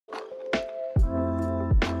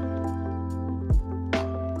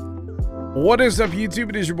What is up, YouTube?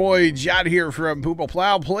 It is your boy John here from Poopa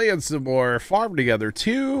Plow playing some more Farm Together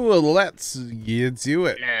 2. Let's get to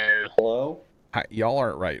it. Hello? Y'all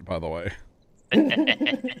aren't right, by the way.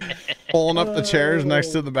 Pulling up the chairs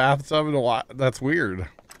next to the bathtub and a lot. That's weird.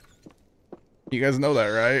 You guys know that,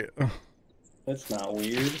 right? That's not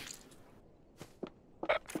weird.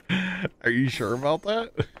 Are you sure about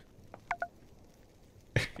that?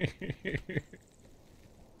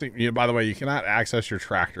 By the way, you cannot access your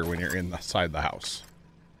tractor when you're inside the house.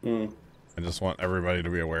 I just want everybody to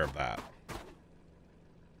be aware of that.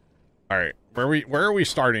 All right, where are we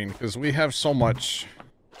starting? Because we have so much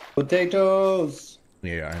Potatoes.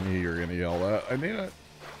 Yeah, I knew you were gonna yell that. I knew it.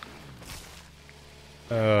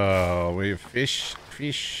 Oh, we have fish.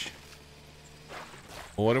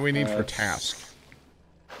 What do we need for task?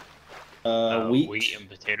 Wheat. Wheat and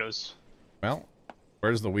potatoes. Well,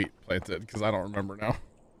 where's the wheat planted? Because I don't remember now.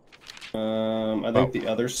 I think the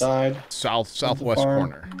other side. Southwest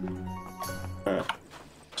corner. Alright.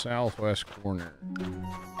 Southwest corner.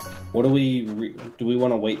 What do we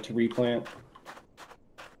want to wait to replant?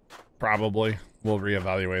 Probably. We'll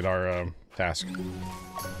reevaluate our task.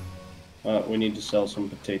 We need to sell some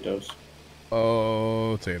potatoes.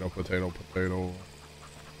 Oh, potato. We'll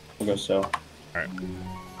go sell. Alright.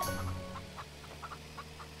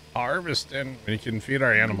 Harvesting. We can feed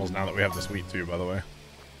our animals now that we have this wheat too, by the way.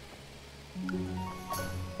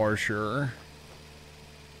 For sure.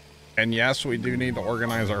 And yes, we do need to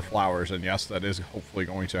organize our flowers, and yes, that is hopefully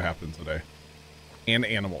going to happen today. And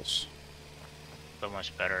animals. So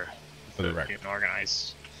much better. For the record. Getting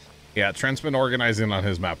organized. Yeah, Trent's been organizing on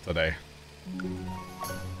his map today.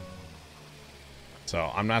 So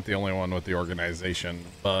I'm not the only one with the organization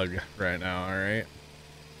bug right now, alright?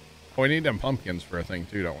 We need them pumpkins for a thing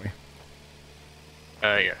too, don't we?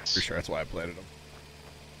 Yes. Pretty sure that's why I planted them.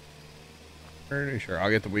 Pretty sure. I'll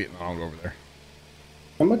get the wheat and then I'll go over there.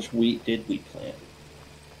 How much wheat did we plant?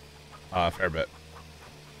 A fair bit.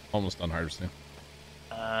 Almost done harvesting.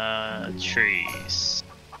 Trees.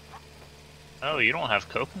 Oh, you don't have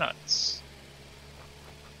coconuts.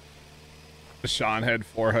 Sean had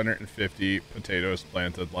 450 potatoes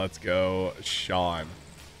planted. Let's go, Sean.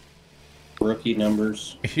 Rookie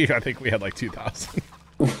numbers. I think we had like 2,000.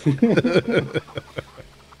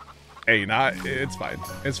 Hey, it's fine.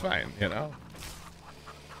 It's fine, you know?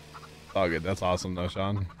 All good. That's awesome, though,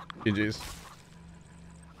 Sean. GG's.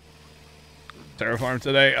 Terraform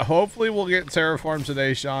today. Hopefully we'll get terraform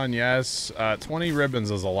today, Sean. Yes. 20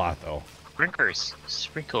 ribbons is a lot, though.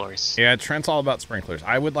 Sprinklers. Yeah, Trent's all about sprinklers.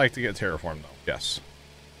 I would like to get terraform, though. Yes.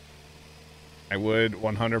 I would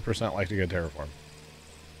 100% like to get terraform.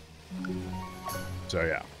 So,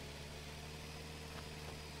 yeah.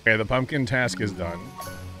 Okay, the pumpkin task is done.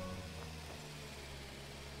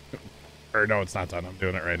 Or no, it's not done. I'm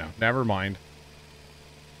doing it right now. Never mind.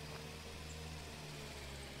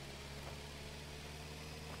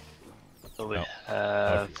 So we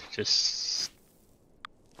have just...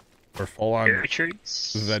 We're full on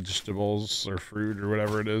trees. vegetables or fruit or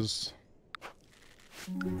whatever it is.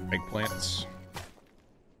 Eggplants.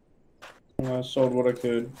 I sold what I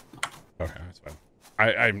could. Okay, that's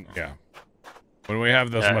fine. Yeah. When we have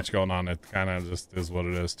this much going on, it kind of just is what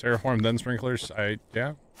it is. Terraform, then sprinklers.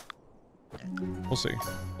 Yeah. We'll see.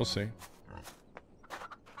 We'll see.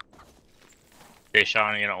 Hey,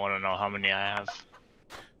 Sean, you don't want to know how many I have?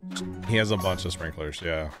 He has a bunch of sprinklers,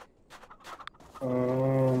 yeah.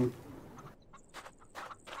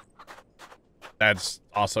 That's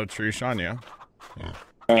also true, Sean, yeah.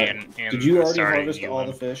 And did you already harvest all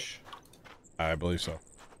the fish? I believe so.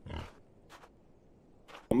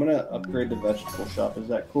 I'm gonna upgrade the vegetable shop. Is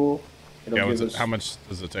that cool? How much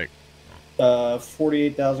does it take?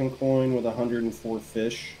 48,000 coin with 104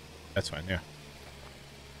 fish. That's fine, yeah.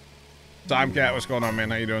 Tomcat, what's going on, man?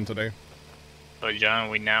 How you doing today? So, John,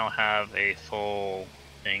 we now have a full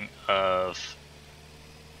thing of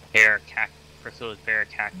prickly pear,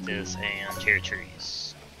 cactus, and cherry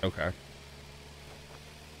trees. Okay.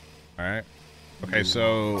 Alright. Okay,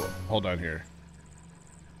 so, hold on here.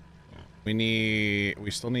 We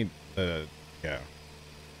still need the, yeah.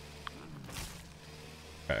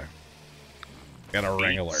 Okay. Gotta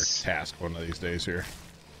wrangle our task one of these days here.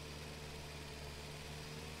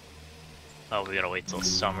 Oh, we gotta wait till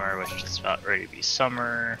summer, which is about ready to be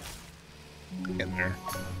summer. Getting there.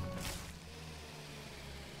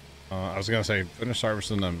 I was gonna say, finish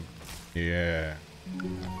harvesting them. Yeah.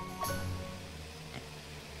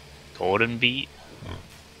 Golden beet.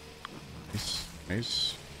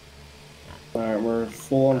 Nice. Alright, we're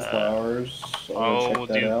full on flowers. So we'll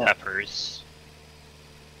do peppers.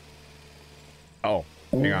 Oh,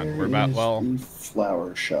 hang on. We're about, well... the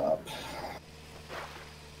flower shop.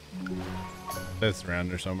 It's around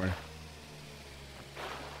there somewhere.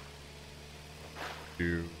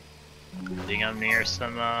 I think I'm near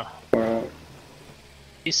some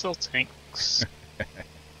diesel tanks.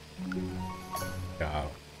 Yeah.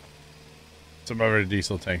 Some of our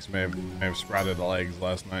diesel tanks may have sprouted the legs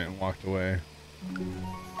last night and walked away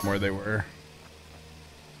from where they were.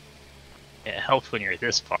 It helps when you're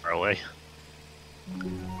this far away.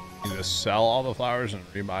 You just sell all the flowers and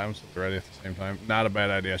rebuy them so they're ready at the same time. Not a bad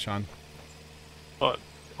idea, Sean. But,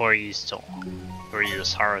 or you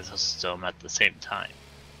just harvest them at the same time.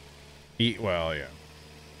 Well, yeah.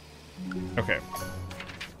 Okay.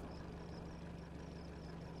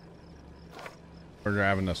 We're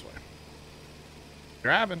driving this way.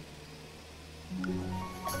 Driving.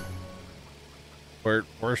 We're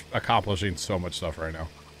accomplishing so much stuff right now.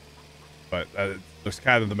 But it's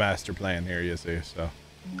kind of the master plan here, you see, so.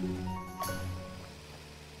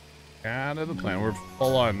 Kind of the plan. We're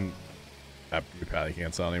full on. You probably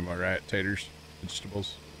can't sell anymore, right? Taters,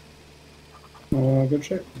 vegetables. Good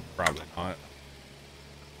check. Probably not.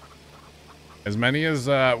 As many as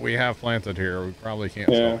we have planted here, we probably can't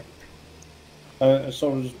sell.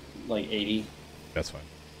 So it was like 80. That's fine.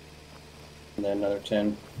 And then another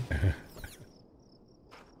 10.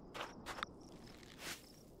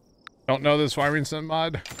 Don't know this farming sim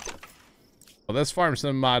mod? Well, this farm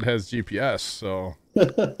sim mod has GPS, so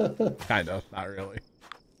kind of, not really.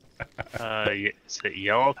 Is it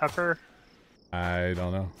yellow pepper? I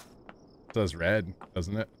don't know. It says red,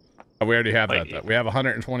 doesn't it? Oh, we already have that. Though. We have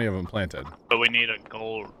 120 of them planted. But we need a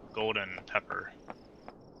golden pepper.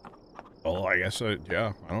 Oh, I guess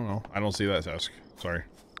yeah. I don't know. I don't see that task. Sorry.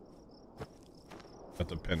 Have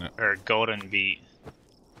to pin it. Or golden beet.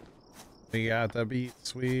 We got the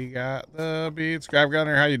beats. We got the beats. Grab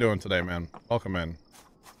Gunner, how you doing today, man? Welcome in.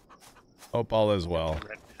 Hope all is well.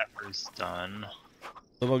 Red pepper's done.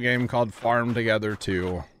 Little game called Farm Together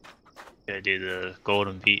 2. Gotta do the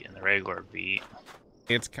golden beet and the regular beet.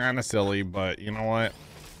 It's kind of silly, but you know what?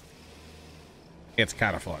 It's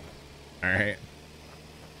kind of fun. Alright?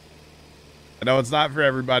 I know it's not for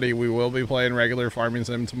everybody. We will be playing regular Farming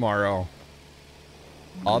Sim tomorrow.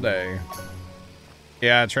 All day.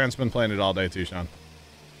 Yeah, Trent's been playing it all day too, Sean.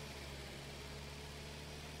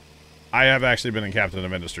 I have actually been in Captain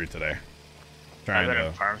of Industry today. I've been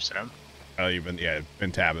in Farm Sim. Oh, you've been, yeah,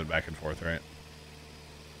 been tabbing back and forth, right?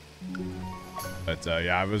 But,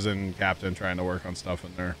 yeah, I was in Captain trying to work on stuff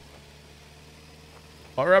in there.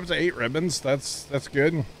 Well, we're up to 8 ribbons. That's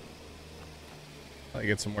good. I'll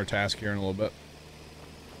get some more tasks here in a little bit.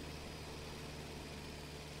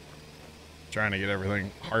 Trying to get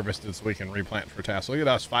everything harvested so we can replant for tasks. Look at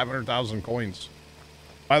us, 500,000 coins.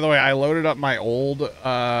 By the way, I loaded up my old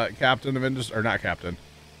Captain of Industry, or not Captain,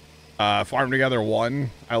 Farm Together 1.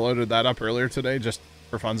 I loaded that up earlier today just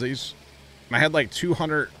for funsies. And I had like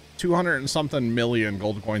 200 and something million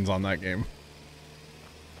gold coins on that game.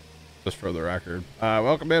 Just for the record.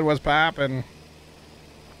 Welcome in, what's poppin'?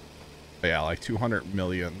 But yeah, like 200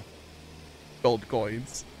 million gold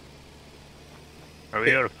coins. Are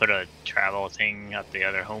we able to put a travel thing at the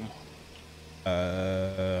other home? I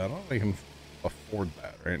don't know if we can afford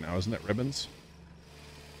that right now. Isn't it ribbons?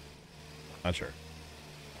 Not sure.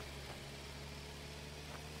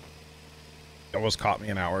 It almost caught me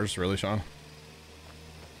in hours, really, Sean?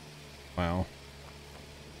 Wow.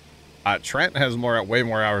 Trent has way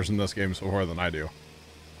more hours in this game so far than I do.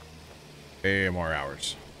 Way more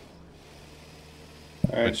hours.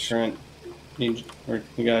 Alright, Trent. We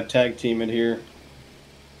got a tag team in here.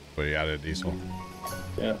 But he added diesel.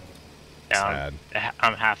 Yeah. Yeah,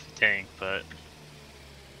 I'm half a tank, but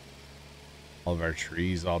all of our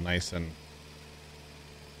trees all nice and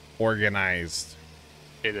organized.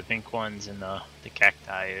 yeah, the pink ones and the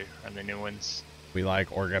cacti are the new ones. We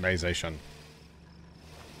like organization.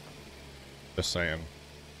 Just saying.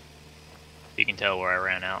 You can tell where I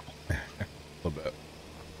ran out. A little bit.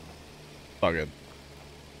 All good.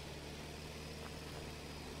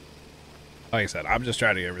 Like I said, I'm just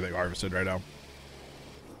trying to get everything harvested right now.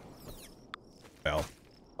 Well,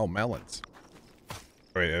 oh, melons.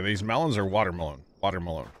 Wait, are these melons or watermelon?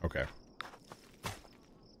 Watermelon, okay.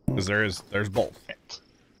 Because there's both.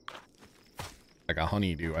 Like a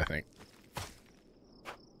honeydew, I think.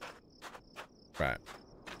 Right.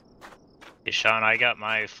 Hey, Sean, I got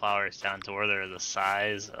my flowers down to where they're the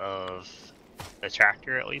size of the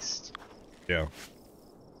tractor, at least. Yeah.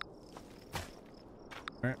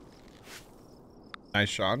 Alright. Nice,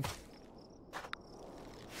 Sean.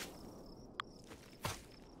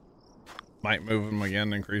 Might move them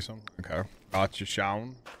again, increase them. Okay. Got you,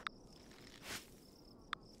 Sean.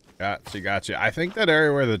 Gotcha. I think that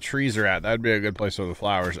area where the trees are at, that'd be a good place for the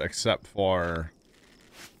flowers, except for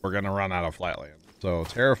we're gonna run out of flatland. So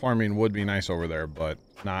terraforming would be nice over there, but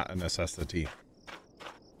not a necessity.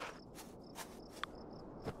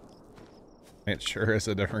 It sure is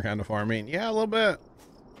a different kind of farming. Yeah, a little bit.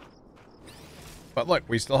 But look,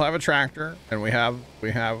 we still have a tractor, and we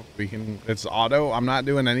can, it's auto. I'm not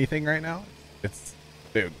doing anything right now. It's,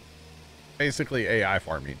 dude, basically AI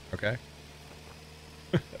farming, okay?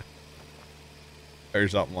 Or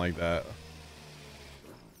something like that.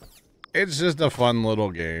 It's just a fun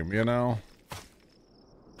little game, you know?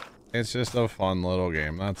 It's just a fun little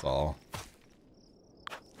game, that's all.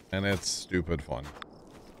 And it's stupid fun.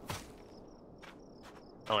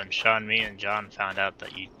 Oh, and Sean, me and John found out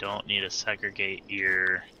that you don't need to segregate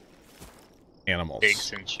your Animals.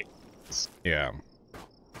 pigs and chickens. Yeah.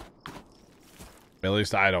 At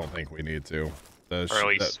least I don't think we need to. Or at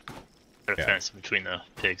least put a fence between the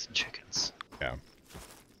pigs and chickens. Yeah.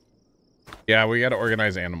 Yeah, we gotta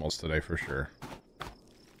organize animals today for sure.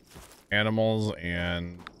 Animals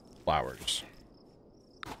and flowers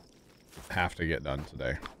have to get done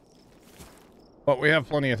today. But we have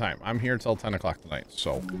plenty of time. I'm here till 10 o'clock tonight,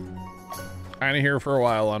 so kind of here for a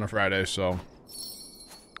while on a Friday, so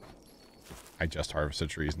I just harvested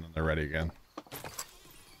trees and then they're ready again.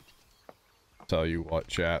 Tell you what,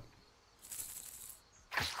 chat.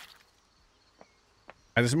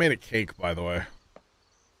 I just made a cake, by the way.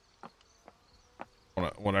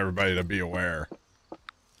 Want everybody to be aware.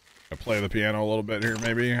 I play the piano a little bit here,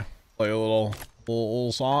 maybe. Play a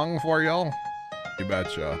little song for y'all. You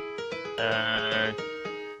betcha.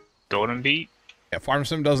 Golden Beat? Yeah, Farm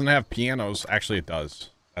Sim doesn't have pianos. Actually, it does.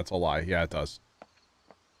 That's a lie. Yeah, it does.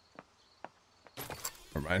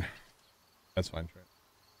 Never mind. That's fine.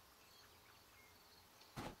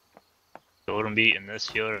 Golden Beat in this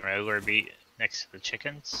field and regular beat next to the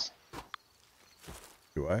chickens.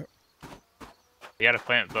 Do what? You gotta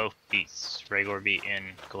plant both beets, regular beet and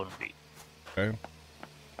golden beet. Okay.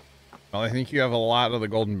 Well, I think you have a lot of the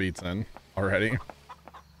golden beets in already.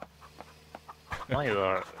 Only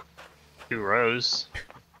 2 rows.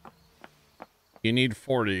 You need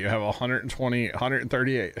 40. You have 120,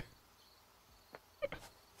 138.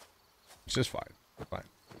 It's just fine. It's fine.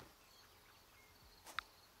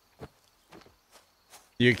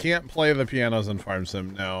 You can't play the pianos in Farm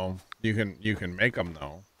Sim. No, you can make them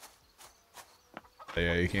though. But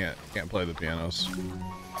yeah, you can't play the pianos.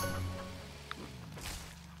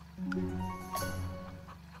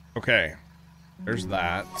 Okay, there's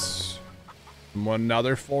that.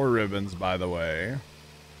 Another 4 ribbons, by the way.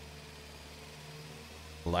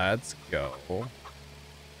 Let's go.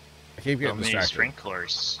 I keep getting distracted.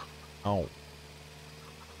 Sprinklers. Oh,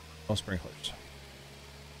 no sprinklers.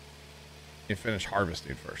 You finish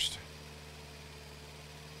harvesting first.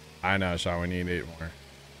 I know, Sean. We need 8 more.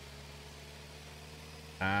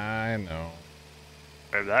 I know.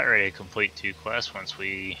 We're about ready to complete 2 quests once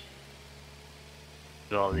we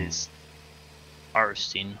do all these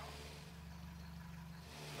harvesting.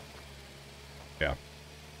 Yeah.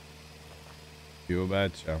 You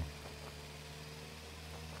betcha.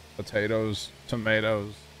 Potatoes,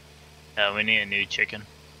 tomatoes. We need a new chicken.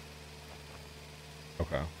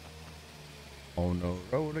 Okay. On the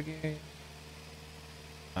road again.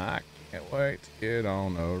 I can't wait to get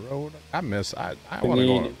on the road. I want to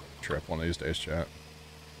go on a trip one of these days, chat.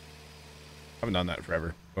 I haven't done that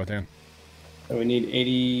forever. Go ahead, Dan. So we need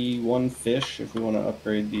 81 fish if we want to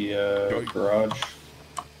upgrade the garage.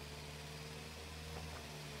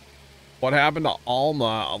 What happened to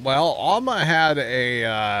Alma? Well, Alma had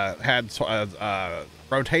a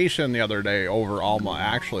rotation the other day over Alma,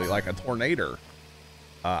 actually, like a tornado.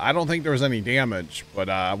 I don't think there was any damage,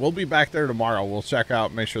 but we'll be back there tomorrow. We'll check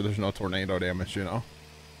out, make sure there's no tornado damage, you know.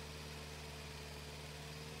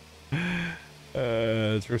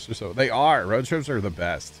 Trips are so they are. Road trips are the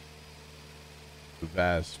best. The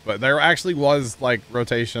best. But there actually was like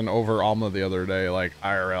rotation over Alma the other day, like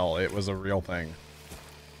IRL. It was a real thing.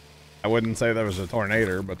 I wouldn't say there was a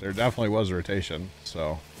tornado, but there definitely was rotation.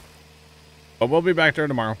 So, but we'll be back there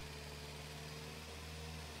tomorrow.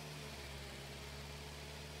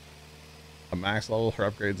 A max level for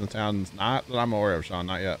upgrades in town? Not that I'm aware of, Sean.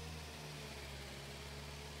 Not yet.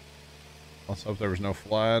 Let's hope there was no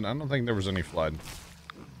flood. I don't think there was any flood.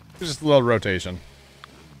 Just a little rotation.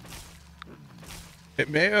 It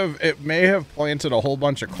may have planted a whole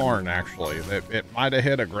bunch of corn, actually. It might have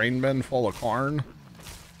hit a grain bin full of corn.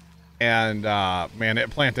 And, man, it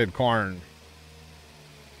planted corn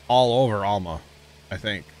all over Alma, I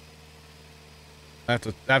think. I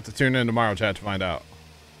have to tune in tomorrow, chat, to find out.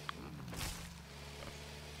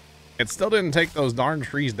 It still didn't take those darn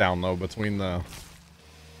trees down though between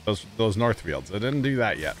those north fields. It didn't do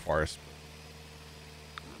that yet for us.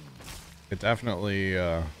 It definitely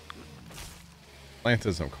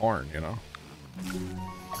planted some corn, you know,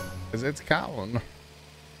 because it's cown.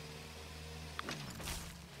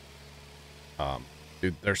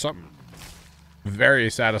 Dude, there's something very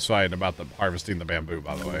satisfying about harvesting the bamboo,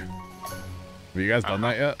 by the way. Have you guys done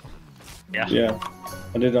that yet? Yeah. Yeah.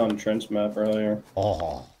 I did it on Trent's map earlier.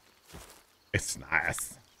 Oh, it's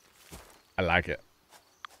nice. I like it.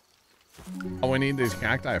 Oh, we need these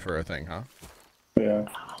cacti for a thing, huh? Yeah.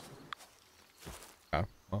 Yeah,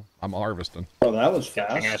 well, I'm harvesting. Oh, that was I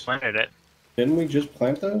think I fast. planted it. Didn't we just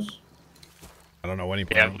plant those? I don't know when he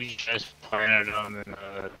Yeah, planted. we just planted them in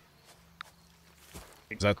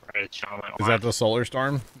Is that the solar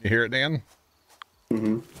storm? You hear it, Dan?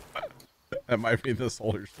 Mm-hmm. That might be the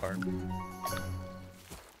solar storm.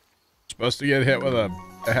 Supposed to get hit with a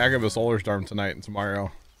heck of a solar storm tonight and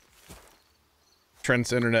tomorrow.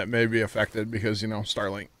 Trent's internet may be affected because, you know,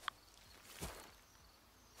 Starlink.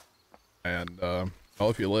 And, well,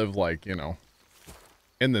 if you live, like, you know,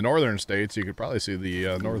 in the northern states, you could probably see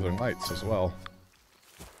the northern lights as well.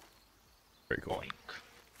 Very cool.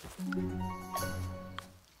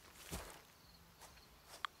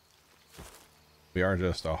 We are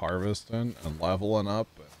just harvesting and leveling up.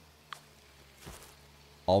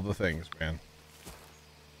 All the things, man.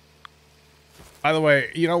 By the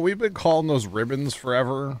way, you know, we've been calling those ribbons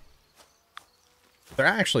forever. They're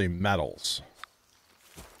actually medals.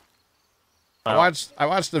 I watched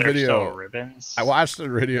a video. Still ribbons. I watched a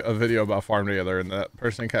video about Farm Together, and that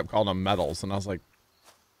person kept calling them medals, and I was like,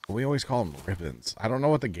 we always call them ribbons. I don't know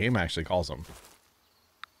what the game actually calls them,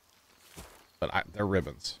 but they're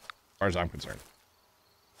ribbons, as far as I'm concerned.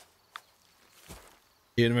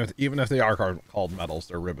 Even if they are called medals,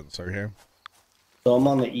 they're ribbons. Okay. So I'm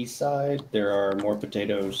on the east side. There are more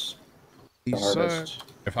potatoes to harvest.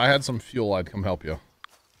 If I had some fuel, I'd come help you.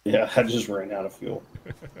 Yeah, I just ran out of fuel.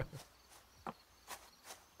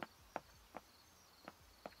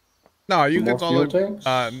 No, you More can totally fuel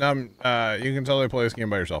tanks? you can totally play this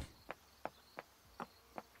game by yourself.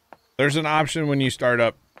 There's an option when you start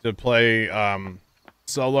up to play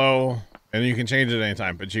solo, and you can change it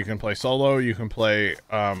anytime, but you can play solo, you can play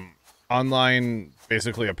online,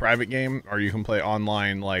 basically a private game, or you can play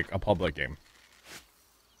online like a public game.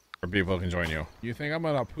 Where people can join you. You think I'm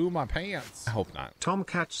gonna poo my pants? I hope not.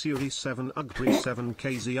 Tomcat Series 7 Ugly 7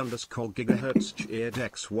 KZ underscore gigahertz cheered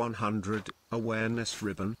X100 awareness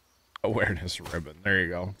ribbon. Awareness ribbon. There you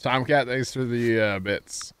go. Tomcat, thanks for the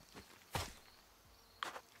bits.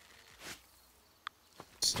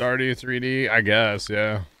 Stardew 3D, I guess,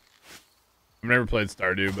 yeah. I've never played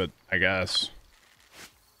Stardew, but I guess.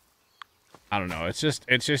 I don't know. It's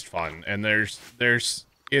just fun, and there's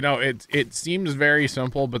you know, it seems very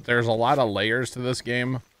simple, but there's a lot of layers to this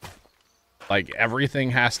game. Like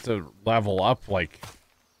everything has to level up. Like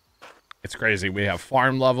it's crazy. We have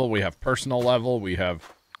farm level, we have personal level, we have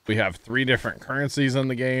 3 different currencies in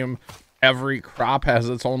the game. Every crop has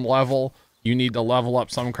its own level. You need to level up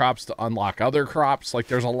some crops to unlock other crops. Like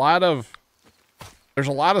there's a lot of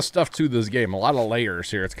stuff to this game, a lot of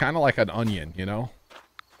layers here. It's kind of like an onion, you know?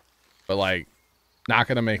 But like not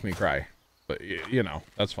going to make me cry. But you know,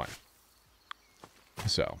 that's fine.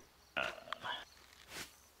 So,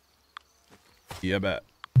 yeah, bet.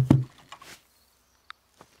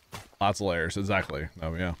 Lots of layers, exactly.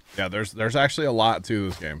 Oh yeah, yeah. There's actually a lot to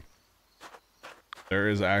this game. There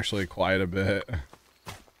is actually quite a bit.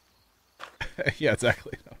 Yeah,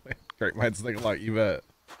 exactly. Great minds think alike. You bet.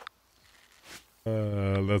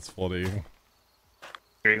 That's funny.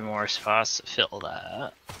 3 more spots to fill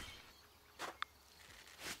that.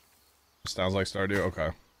 Sounds like Stardew.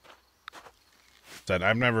 Okay. Said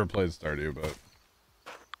I've never played Stardew,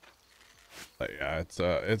 but yeah,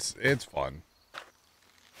 it's fun.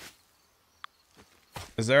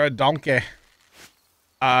 Is there a donkey?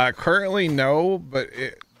 Currently no, but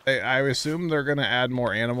I assume they're gonna add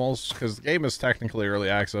more animals because the game is technically early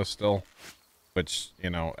access still, which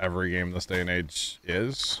you know every game this day and age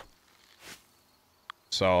is.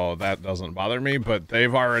 So that doesn't bother me, but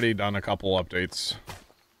they've already done a couple updates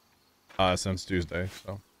since Tuesday,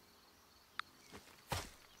 so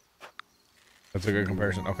that's a good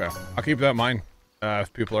comparison. Okay, I'll keep that in mind.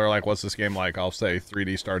 If people are like, "What's this game like?" I'll say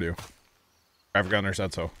 3D Stardew. Graphic Gunner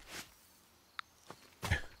said so.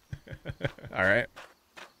 All right,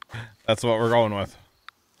 that's what we're going with.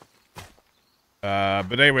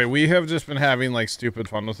 But anyway, we have just been having like stupid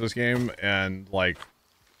fun with this game, and like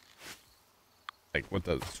with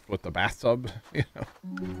the bathtub, you know.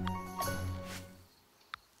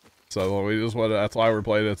 So we just want that's why we're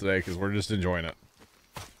playing it today, because we're just enjoying it.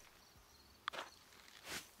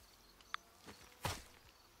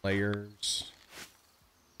 Layers.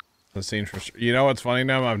 The scene for you know what's funny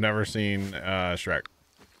now? I've never seen Shrek,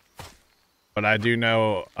 but I do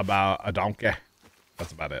know about a donkey.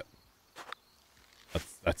 That's about it.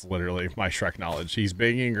 That's literally my Shrek knowledge. He's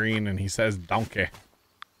big and green, and he says donkey.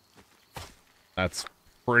 That's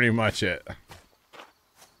pretty much it.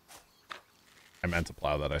 I meant to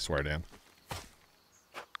plow that, I swear, Dan.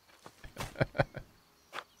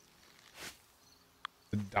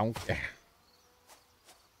 Donkey.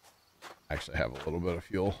 Actually have a little bit of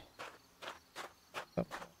fuel.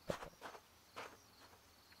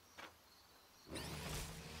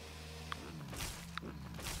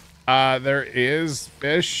 There is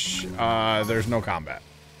fish. There's no combat.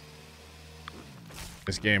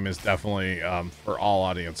 This game is definitely for all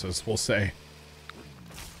audiences, we'll say.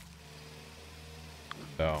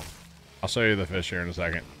 So, I'll show you the fish here in a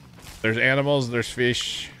second. There's animals, there's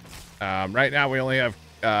fish. Right now we only have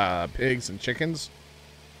pigs and chickens.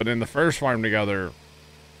 But in the first farm together,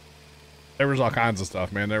 there was all kinds of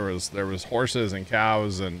stuff, man. There was horses and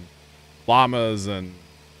cows and llamas and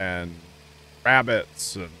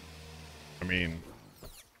rabbits, and I mean,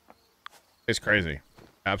 it's crazy.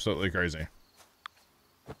 Absolutely crazy.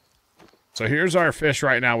 So here's our fish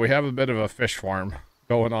right now. We have a bit of a fish farm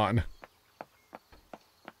going on.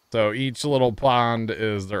 So each little pond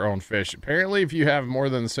is their own fish. Apparently, if you have more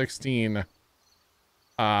than 16,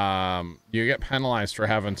 you get penalized for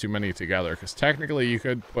having too many together. Because technically, you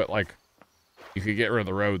could put you could get rid of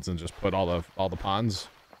the roads and just put all the ponds.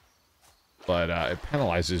 But it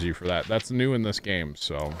penalizes you for that. That's new in this game,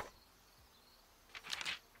 so.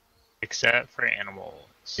 Except for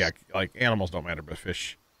animals. Yeah, like animals don't matter, but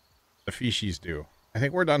fish, the fishies do. I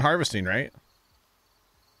think we're done harvesting, right?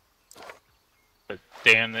 But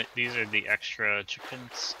Dan, these are the extra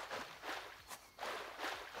chickens.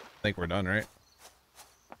 I think we're done, right?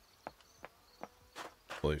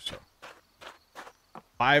 I believe so.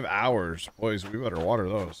 5 hours. Boys, we better water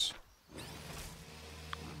those.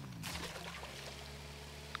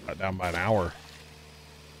 Got down by an hour.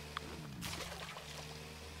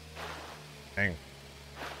 Dang.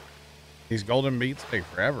 These golden beets take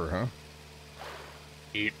forever, huh?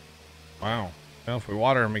 Yep. Wow. Well, if we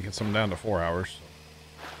water them, we get some down to 4 hours. So.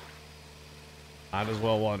 Might as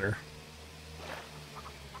well water.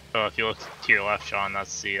 So if you look to your left, Sean,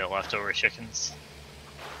 that's the leftover chickens.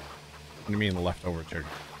 What do you mean leftover chicken?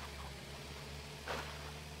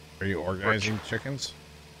 Are you organizing chickens?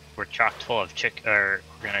 We're chocked full of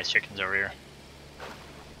organized chickens over here.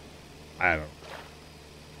 I don't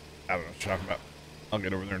know what you're talking about. I'll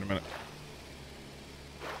get over there in a minute.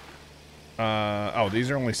 Oh, these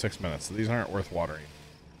are only 6 minutes, so these aren't worth watering.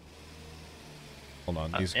 Hold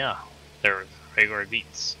on. These... Yeah, they're regular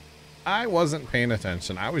beets. I wasn't paying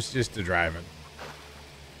attention. I was just driving.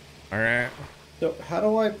 All right. So how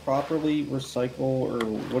do I properly recycle, or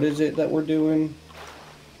what is it that we're doing?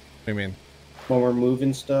 What do you mean? When we're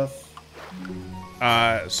moving stuff?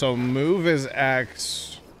 So move is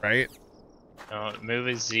X, right? No, move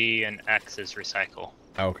is Z and X is recycle.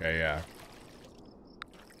 Okay, yeah.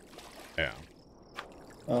 Yeah.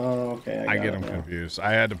 Oh, okay. I get them confused.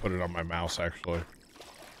 I had to put it on my mouse, actually.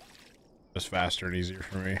 Just faster and easier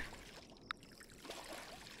for me.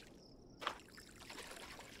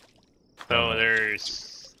 So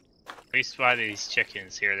there's, at least by these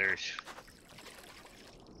chickens here, there's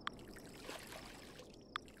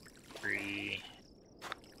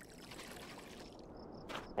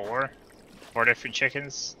 4 different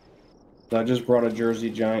chickens. I just brought a Jersey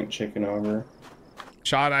Giant chicken over.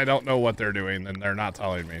 Sean, I don't know what they're doing, and they're not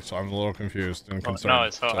telling me, so I'm a little confused and concerned. No,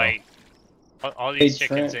 so all these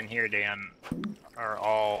chickens in here, Dan, are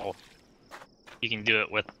all, you can do it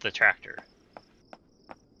with the tractor.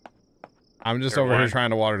 I'm just over here trying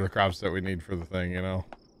to water the crops that we need for the thing, you know?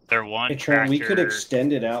 They're one Hey, tractor. we could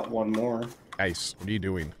extend it out one more. Guys, what are you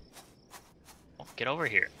doing? Oh, get over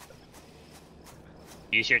here.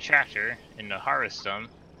 Use your tractor and to harvest them.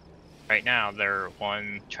 Right now, they're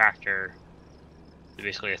one tractor,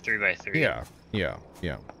 basically a 3x3. Yeah.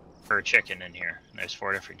 Per chicken in here. And there's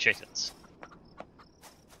 4 different chickens.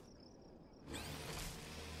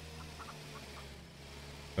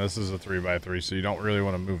 This is a 3x3, so you don't really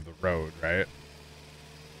want to move the road, right?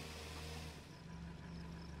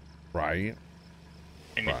 Right.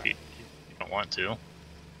 And if you don't want to.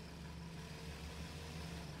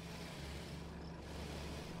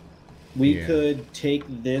 We could take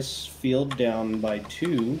this field down by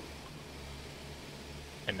 2.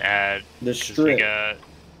 And add the 'cause strip. we got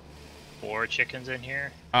 4 chickens in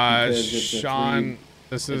here. Sean,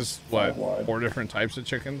 This is what, 4 different types of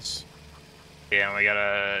chickens? Yeah, and we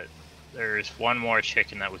gotta. There's one more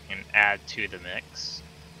chicken that we can add to the mix.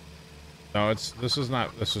 No, this is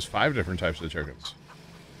 5 different types of chickens.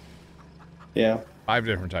 Yeah. 5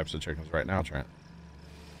 different types of chickens right now, Trent.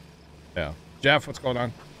 Yeah. Jeff, what's going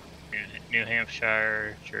on? New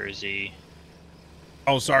Hampshire, Jersey.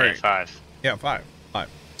 Oh, sorry. Yeah, 5. Yeah, 5. 5.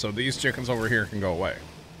 So these chickens over here can go away.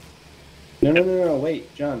 No,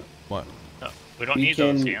 wait, John. What? No, we don't need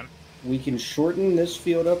those, Ian. We can shorten this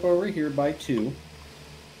field up over here by 2.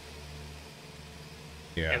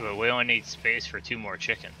 Yeah. Yeah, but we only need space for 2 more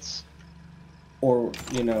chickens. Or,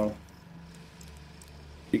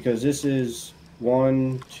 because this is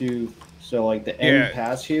 1, 2, so like the end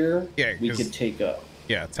pass here, we could take up.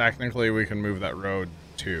 Yeah, technically we can move that road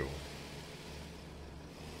 2.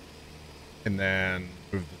 And then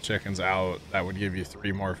move the chickens out. That would give you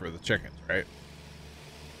 3 more for the chickens, right?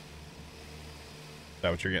 Is that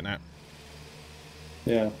what you're getting at?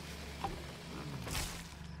 Yeah.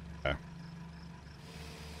 Okay.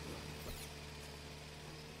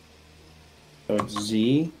 So it's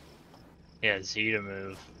Z. Yeah, Z to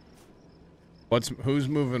move. Who's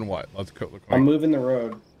moving what? Let's look quick. I'm moving the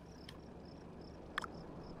road.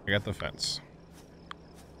 I got the fence.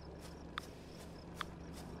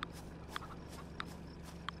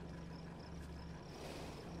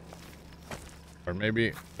 Or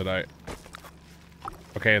maybe did I?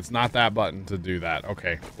 Okay, it's not that button to do that.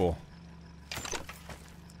 Okay, cool.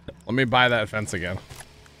 Let me buy that fence again.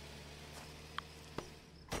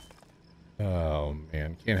 Oh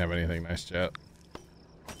man, can't have anything nice yet.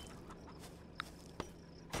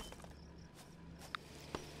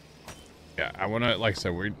 Yeah, I want to, like I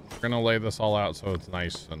said, we're gonna lay this all out so it's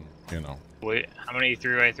nice and, Wait, how many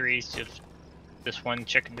 3x3s? Just one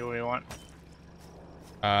chicken do we want?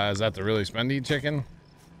 Is that the really spendy chicken?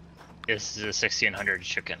 This is a 1600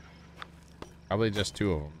 chicken. Probably just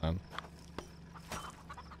 2 of them then.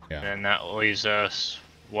 Yeah. And that leaves us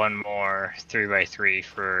one more 3x3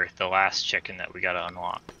 for the last chicken that we gotta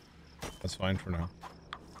unlock. That's fine for now.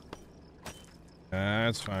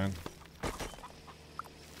 That's fine.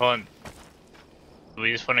 Well, do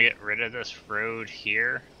we just want to get rid of this road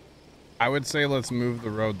here? I would say let's move the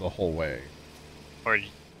road the whole way. Or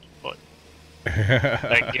what?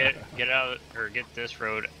 Like get out, or get this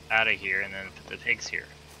road out of here and then put the pigs here.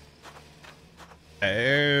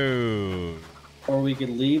 Oh. Or we could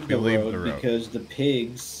leave the road because the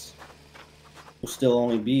pigs will still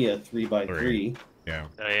only be a 3x3. Yeah.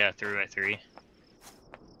 Oh yeah, 3x3.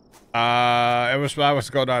 What's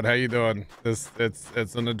going on? How you doing? It's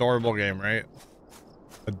an adorable game, right?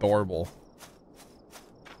 Adorable.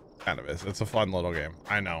 Kind of is. It's a fun little game.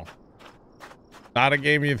 I know. Not a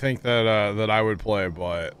game you think that that I would play,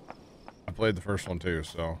 but I played the first one too,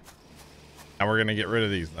 so now we're gonna get rid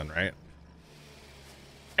of these then, right?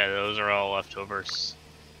 Yeah, those are all leftovers.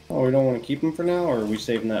 Oh, we don't want to keep them for now, or are we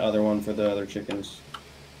saving that other one for the other chickens?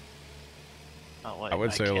 Oh, wait, I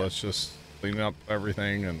would say let's just clean up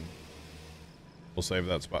everything and we'll save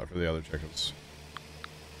that spot for the other chickens.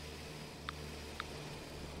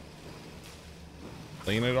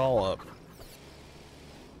 Clean it all up.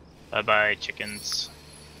 Bye-bye, chickens.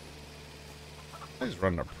 He's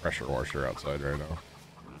running a pressure washer outside right now.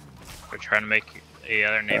 We're trying to make the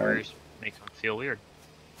other neighbors make them feel weird.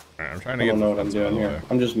 Alright, I'm trying to I get don't know what I'm doing here.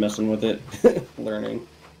 I'm just messing with it. Learning.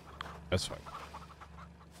 That's fine.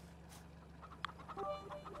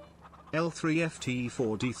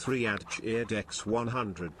 L3FT4D3 add cheered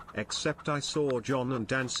X100, except I saw John and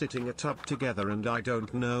Dan sitting atop together and I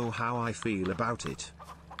don't know how I feel about it.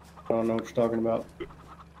 I don't know what you're talking about.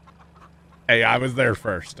 Hey, I was there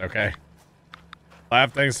first, okay?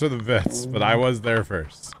 Laugh thanks to the bits, but I was there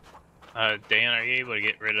first. Dan, are you able to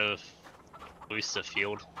get rid of at least the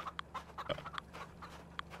field?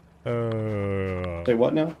 Say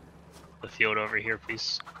what now? The field over here,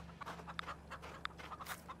 please.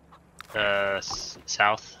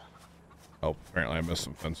 South. Oh, apparently I missed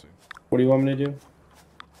some fencing. What do you want me to do?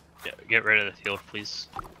 Yeah, get rid of the field, please.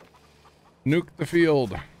 Nuke the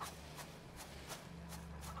field.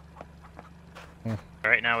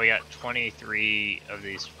 Right now we got 23 of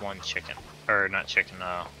these one chicken. Or not chicken,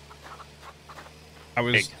 I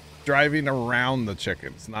was pig. driving around the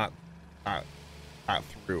chickens, not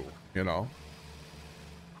through, you know?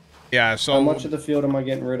 Yeah, so... How much of the field am I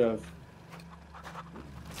getting rid of?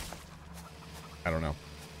 I don't know.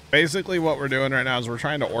 Basically what we're doing right now is we're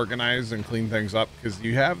trying to organize and clean things up because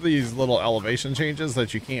you have these little elevation changes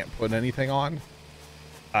that you can't put anything on.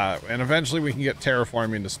 And eventually we can get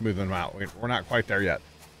terraforming to smooth them out. We're not quite there yet.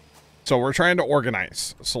 So we're trying to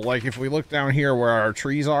organize. So like if we look down here where our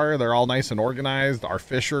trees are, they're all nice and organized. Our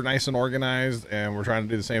fish are nice and organized. And we're trying to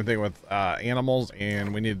do the same thing with animals.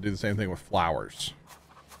 And we need to do the same thing with flowers.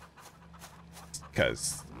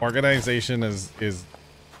 Because organization is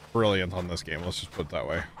brilliant on this game. Let's just put it that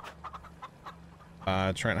way.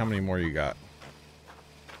 Trent, how many more you got?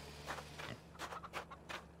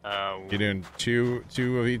 You doing two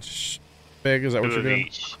of each pig? Is that what you're doing?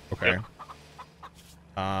 Each. Okay. Yep.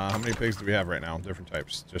 How many pigs do we have right now? Different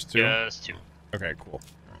types. Just two? Just 2. Okay, cool.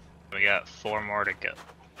 We got 4 more to go.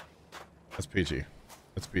 That's peachy.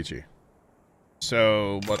 That's peachy.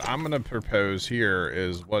 So what I'm going to propose here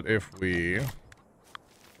is what if we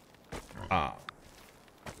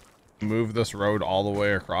move this road all the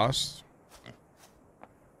way across?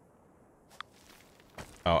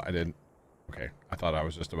 Oh, I didn't. Okay, I thought I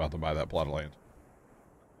was just about to buy that plot of land.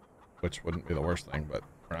 Which wouldn't be the worst thing, but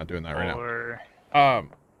we're not doing that right now.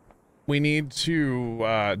 We need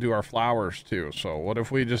to do our flowers too. So what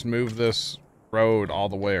if we just move this road all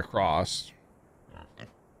the way across?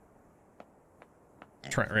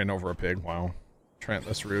 Trent ran over a pig. Wow. Trent,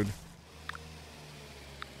 that's rude.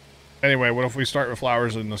 Anyway, what if we start with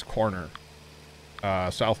flowers in this corner?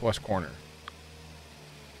 Southwest corner.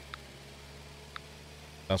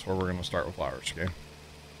 That's where we're going to start with flowers, okay?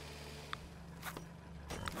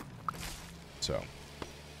 So.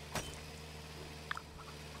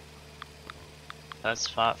 That's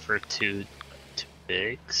spot for two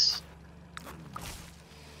pigs.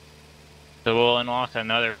 So we'll unlock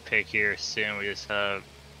another pig here soon. We just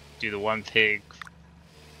do the 1 pig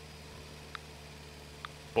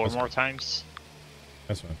 4 more times.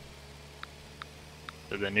 That's fine.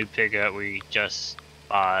 So the new pig that we just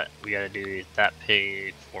bought, we gotta do that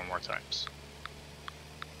pig 4 more times.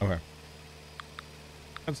 Okay.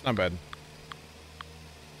 That's not bad.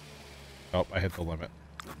 Oh, I hit the limit.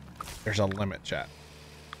 There's a limit, chat.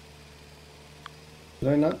 Did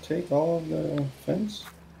I not take all of the fence?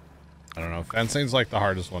 I don't know. Fencing's like the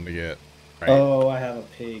hardest one to get. Right? Oh, I have a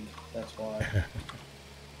pig. That's why.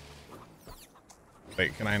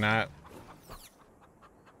 Wait, can I not?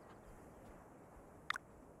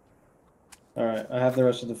 Alright, I have the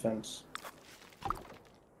rest of the fence.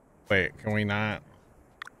 Wait, can we not?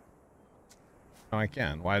 Oh, I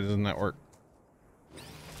can. Why doesn't that work?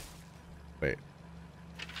 Wait.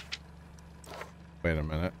 Wait a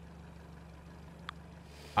minute.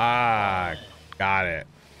 Ah, got it.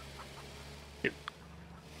 Yep.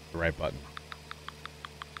 The right button.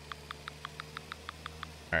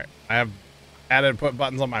 Alright, I have added put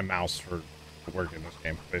buttons on my mouse for work in this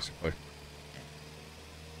game, basically.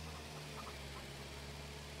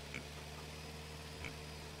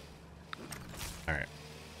 Alright.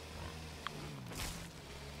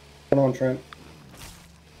 Hold on, Trent.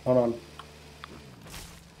 Hold on.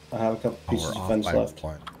 I have a couple pieces of fence left.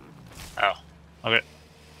 Oh, okay.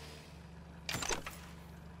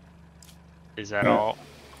 Is that all?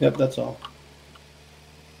 Yep, that's all.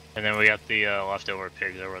 And then we got the leftover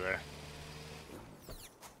pigs over there.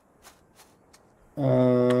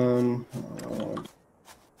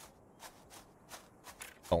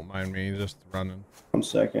 Don't mind me just running. 1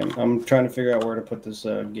 second. I'm trying to figure out where to put this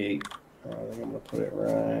gate. I think I'm gonna put it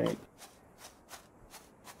right.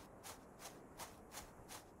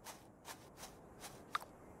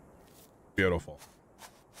 Beautiful.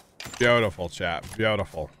 Beautiful, chat.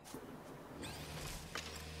 Beautiful.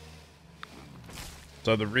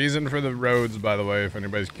 So the reason for the roads, by the way, if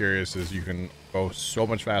anybody's curious, is you can go so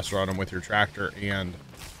much faster on them with your tractor and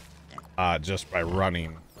just by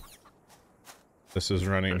running. This is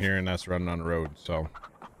running here and that's running on the road, so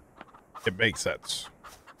it makes sense.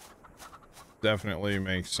 Definitely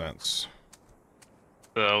makes sense.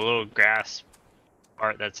 The little grass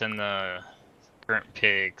part that's in the current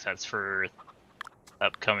pigs, that's for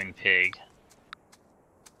upcoming pig.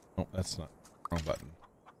 Oh, that's not wrong button.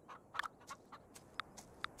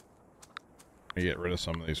 Let me get rid of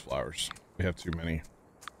some of these flowers. We have too many.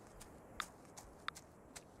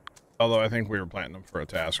 Although I think we were planting them for a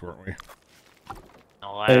task, weren't we?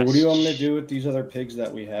 Hey, what do you want me to do with these other pigs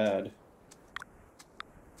that we had?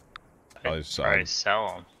 Probably sell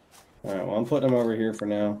them. Alright, well, I'm putting them over here for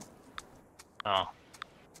now. Oh.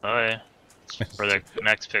 Oh, yeah. That's where the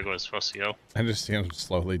next pig was supposed to go. I just see them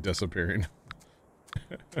slowly disappearing.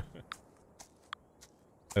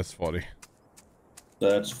 That's funny. So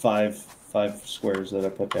that's five squares that I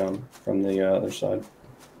put down from the other side.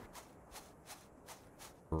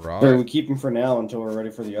 Right. Or we keep them for now until we're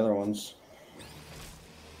ready for the other ones.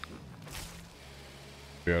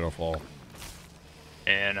 Beautiful.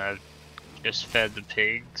 And I've just fed the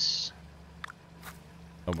pigs.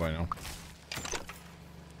 Oh boy, no.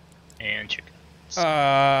 and chickens.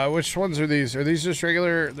 Which ones are these? Are these just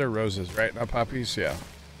regular? They're roses, right? Not poppies? Yeah.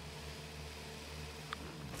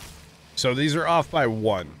 So these are off by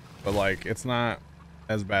 1, but like it's not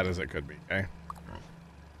as bad as it could be, okay?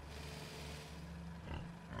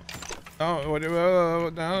 No,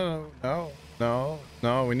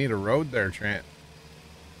 no, we need a road there, Trent.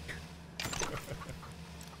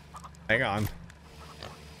 Hang on.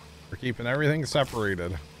 We're keeping everything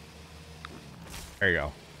separated. There you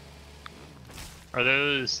go. Are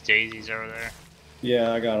those daisies over there?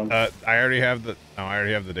 Yeah, I got them. I already have the. No, I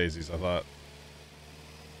already have the daisies. I thought.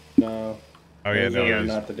 No. Oh yeah, no, are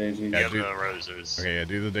not the daisies. Yeah, the roses. Okay, yeah,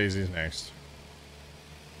 do the daisies next.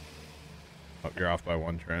 Oh, you're off by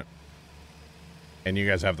 1, Trent. And you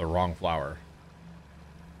guys have the wrong flower.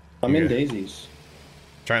 I'm in daisies.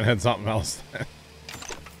 Trying to hit something else.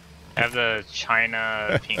 I have the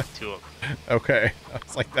China pink tulip. Okay, I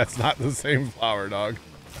was like, that's not the same flower, dog.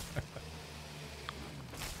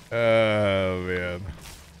 Oh man.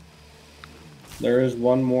 There is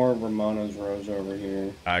one more Ramona's rose over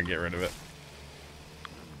here. Get rid of it.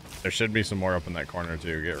 There should be some more up in that corner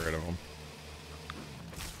too. Get rid of them.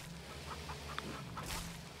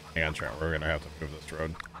 Hang on, Trent. We're gonna have to move this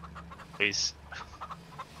road. Please.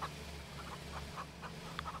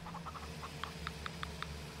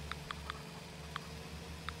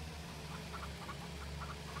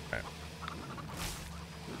 Okay.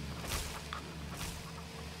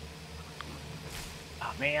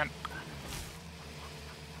 Oh man.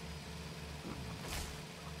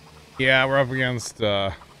 Yeah, we're up against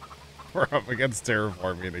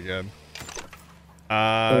terraforming again.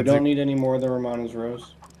 So we don't need any more of the Ramona's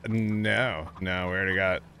rose? No, we already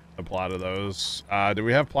got a plot of those. Do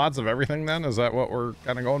we have plots of everything then? Is that what we're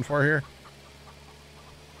kind of going for here?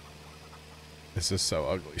 This is so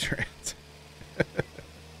ugly, Trent.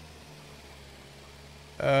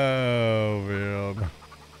 Oh man,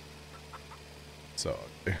 so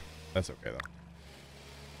ugly. That's okay though.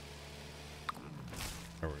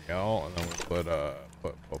 There we go, and then we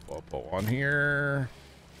put one here.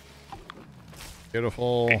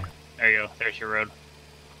 Beautiful. Okay, there you go. There's your road.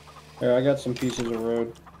 Yeah, I got some pieces of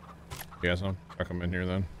road. You got some? Chuck them in here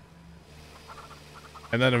then.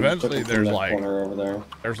 And then eventually there's like corner over there.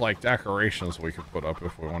 There's like decorations we could put up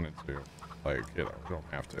if we wanted to. Like, you know, we don't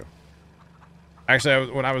have to. Actually,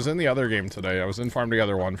 when I was in the other game today, I was in Farm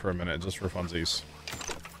Together 1 for a minute just for funsies.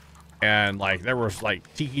 And like there was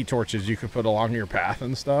like tiki torches you could put along your path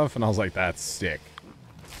and stuff, and I was like, that's sick.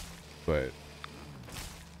 But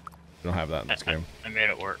we don't have that in this game. I made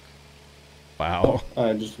it work. Wow.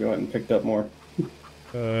 I just go ahead and picked up more.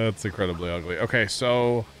 That's incredibly ugly. Okay,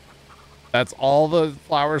 so that's all the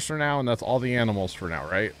flowers for now, and that's all the animals for now,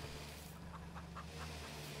 right?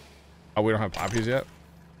 Oh, we don't have poppies yet?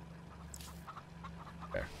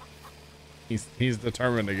 Okay. He's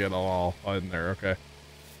determined to get them all in there, okay.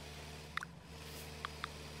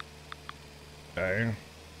 Okay.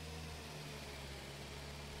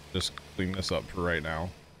 Just clean this up for right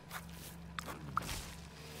now.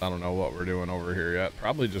 I don't know what we're doing over here yet.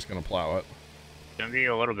 Probably just gonna plow it. Gonna be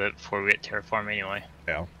a little bit before we get terraform anyway.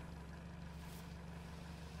 Yeah.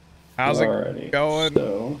 How's it going?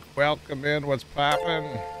 So, Welcome in. What's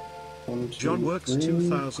poppin'? John Works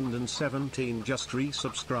 2017 just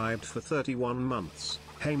resubscribed for 31 months.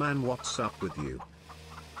 Hey man, what's up with you?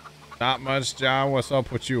 Not much, John. What's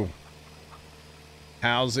up with you?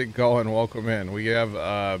 How's it going? Welcome in. We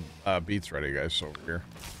have beats ready, guys, over here.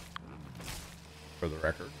 For the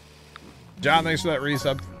record. John, thanks for that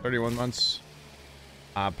resub for 31 months.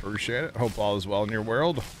 I appreciate it. Hope all is well in your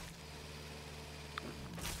world.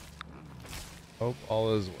 Hope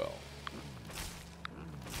all is well.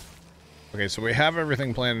 Okay, so we have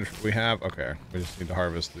everything planned. We just need to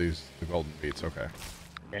harvest the golden beets. Okay.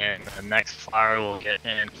 And the next flower will get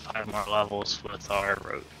in 5 more levels with our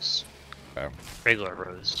rose. Okay. Regular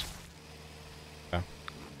rose. Yeah.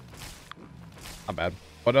 Not bad.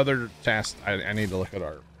 What other tasks? I need to look at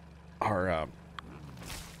our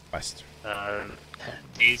quest.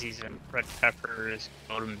 Daisies and red peppers,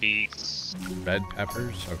 golden beets. Red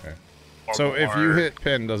peppers? Okay. So if you hit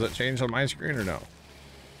pin, does it change on my screen or no?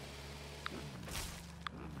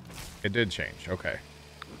 It did change. Okay.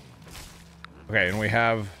 Okay, and we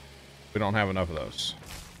don't have enough of those.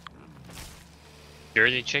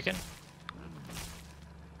 Jersey chicken?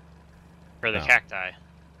 For the No. cacti.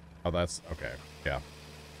 Oh, that's okay. Yeah.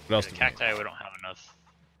 What else? For the cacti, we don't have enough.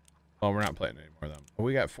 Well, we're not playing any more of them.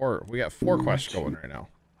 We got four quests going right now.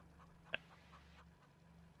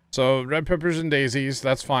 So red peppers and daisies,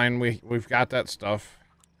 that's fine. We've got that stuff.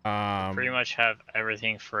 Pretty much have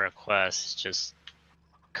everything for a quest, just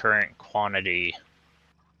current quantity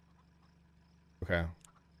Okay.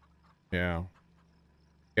 Yeah.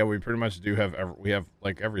 Yeah, we pretty much do have, we have,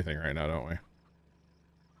 like, everything right now, don't we?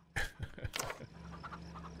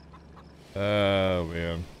 Oh,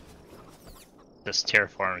 man. This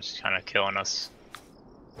terraform is kind of killing us.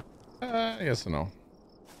 Yes and no.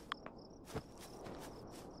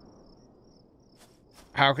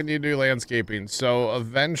 How can you do landscaping? So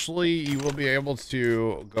eventually you will be able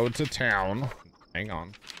to go to town. Hang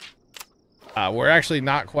on. We're actually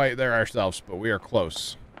not quite there ourselves, but we are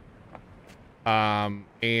close.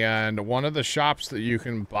 And one of the shops that you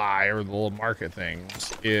can buy, or the little market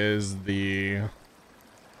things, is the,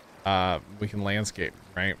 we can landscape,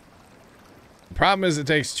 right? The problem is it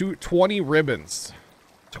takes 20 ribbons.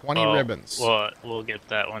 20 ribbons. Well, we'll get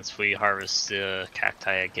that once we harvest the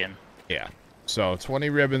cacti again. Yeah. So 20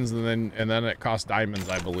 ribbons, and then it costs diamonds,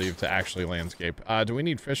 I believe, to actually landscape. Do we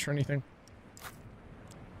need fish or anything?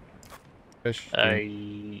 Fish?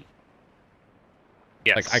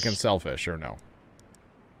 Yes. Like I can sell fish or no?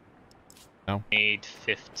 No. Need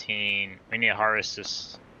 15. We need to harvest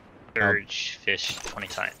this surge fish 20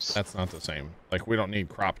 times. That's not the same. Like we don't need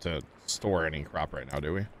crop to store any crop right now,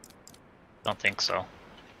 do we? Don't think so.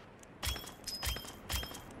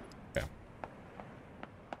 Okay.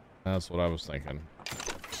 That's what I was thinking.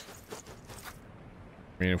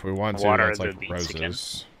 I mean, if we want to, that's like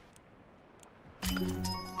roses.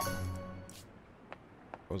 That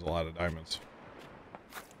was a lot of diamonds.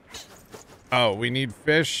 Oh, we need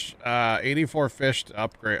fish. 84 fish to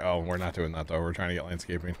upgrade. Oh, we're not doing that though. We're trying to get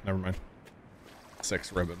landscaping. Never mind.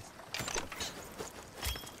 6 ribbons.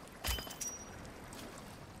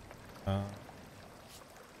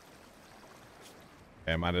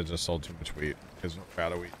 I might have just sold too much wheat because we're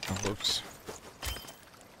out of wheat. Oh, whoops.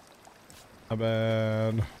 My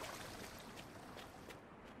bad.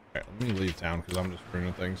 Alright, let me leave town because I'm just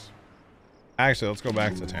ruining things. Actually, let's go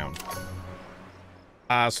back to town.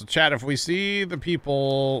 So chat, if we see the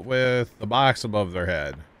people with the box above their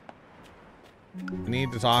head, we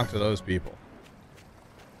need to talk to those people.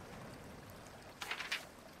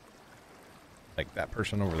 Like that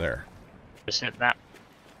person over there. Just hit that.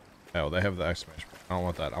 Oh, they have the exclamation point. I don't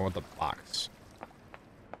want that. I want the box.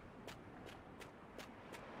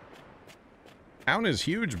 Town is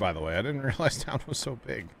huge, by the way. I didn't realize town was so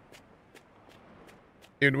big.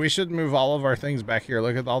 Dude, we should move all of our things back here.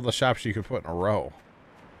 Look at all the shops you could put in a row.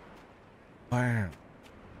 Wow.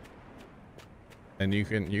 And you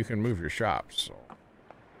can move your shops. So.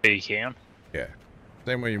 You can? Yeah.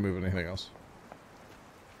 Same way you move anything else.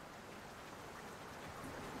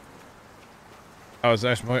 Oh, is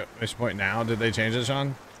that point now? Did they change it,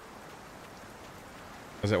 Sean?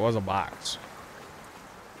 Because it was a box.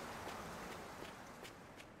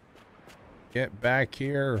 Get back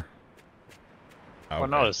here. Okay. Well,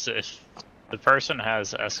 no, if the person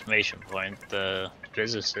has exclamation point, the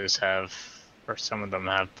businesses have, or some of them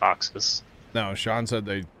have boxes. No, Sean said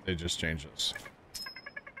they just changed this.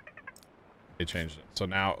 They changed it. So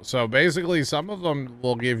now, so basically some of them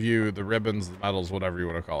will give you the ribbons, the medals, whatever you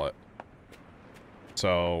want to call it.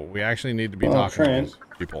 So we actually need to be talking to these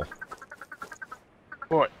people.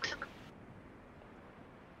 What?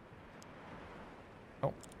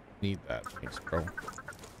 Oh, need that. Thanks, bro.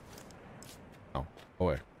 Oh,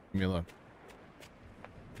 boy. Give me a look.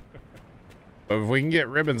 But if we can get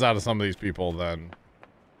ribbons out of some of these people, then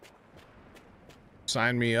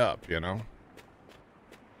sign me up, you know?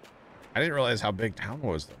 I didn't realize how big town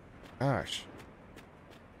was, though. Gosh.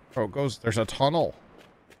 Oh, it goes, there's a tunnel.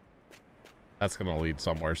 That's going to lead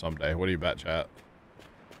somewhere someday. What do you bet, chat?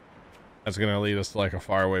 That's going to lead us to like a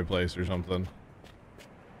faraway place or something.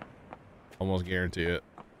 Almost guarantee it.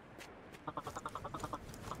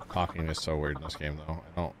 Talking is so weird in this game,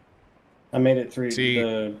 though. I made it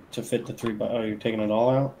to fit the 3 by. Oh, you're taking it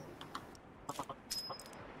all out?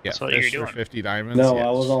 Yeah, so fish for 50 diamonds. No, yes.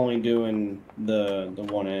 I was only doing the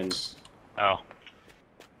one end. Oh.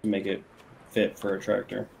 To make it fit for a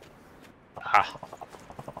tractor. Ah.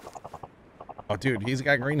 Oh, dude, he's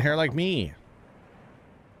got green hair like me.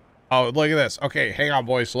 Oh, look at this. Okay, hang on,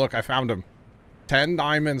 boys. Look, I found him. 10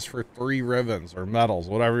 diamonds for 3 ribbons or medals,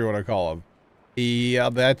 whatever you want to call them. Yeah,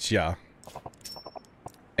 betcha.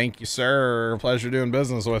 Thank you, sir. Pleasure doing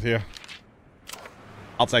business with you.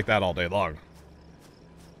 I'll take that all day long.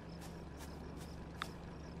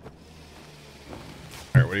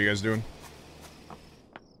 All right, what are you guys doing?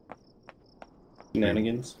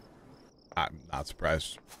 Shenanigans. I'm not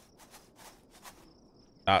surprised.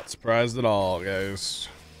 Not surprised at all, guys.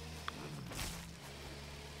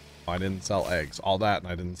 I didn't sell eggs. All that,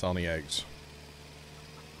 and I didn't sell any eggs.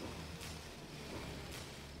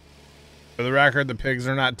 For the record, the pigs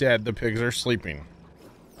are not dead. The pigs are sleeping.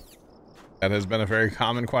 That has been a very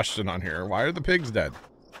common question on here. Why are the pigs dead?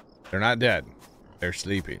 They're not dead. They're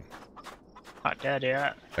sleeping. Not dead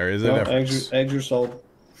yet. There is a difference. Eggs are sold.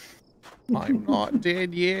 I'm not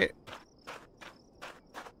dead yet.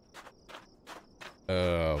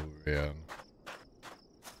 Oh, man.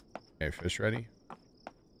 Okay, fish ready?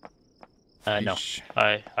 No.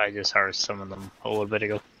 I just harvested some of them a little bit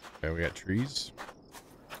ago. Okay, we got trees.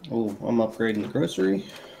 Oh, I'm upgrading the grocery.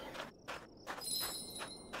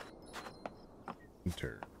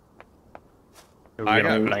 Enter.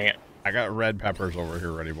 I got red peppers over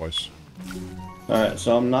here ready, boys. Alright,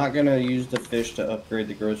 so I'm not going to use the fish to upgrade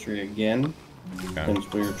the grocery again. Okay.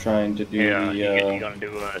 Since we were trying to do you going to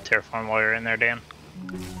do a terraform while you're in there, Dan?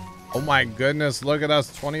 Oh my goodness, look at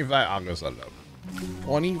us, 25. I'll go set it up.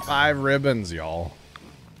 25 ribbons, y'all.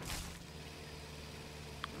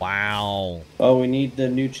 Wow. Oh, we need the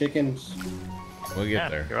new chickens. We'll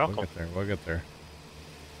get there. You're welcome. We'll get there.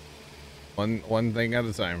 One thing at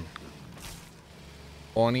a time.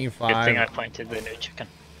 25. Good thing I planted the new chicken.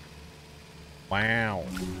 Wow.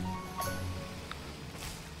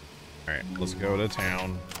 Alright, let's go to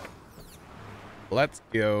town. Let's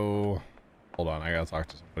go. Hold on, I gotta talk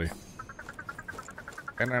to somebody.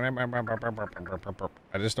 I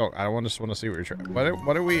just want to see what you're trying.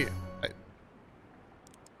 What are we?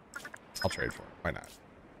 I'll trade for it. Why not?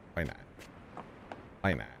 Why not?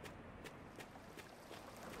 Why not?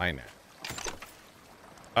 Why not?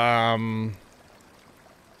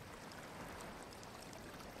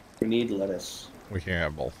 We need lettuce. We can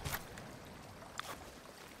have both.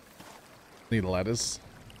 Need lettuce?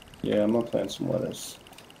 Yeah, I'm gonna plant some lettuce.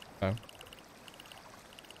 Okay.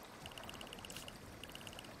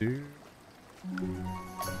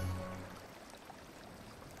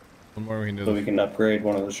 One more we can do. So we can upgrade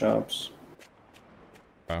one of the shops.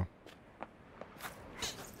 Oh.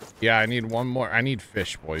 Yeah, I need one more. I need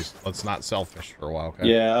fish, boys. Let's not sell fish for a while, okay?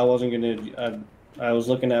 Yeah, I wasn't gonna. I was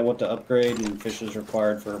looking at what to upgrade, and fish is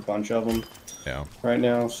required for a bunch of them. Yeah. Right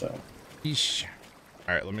now, so. Yeesh.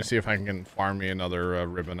 All right, let me see if I can farm me another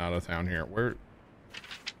ribbon out of town here. Where?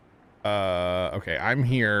 Okay, I'm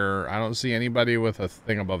here. I don't see anybody with a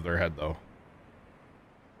thing above their head though.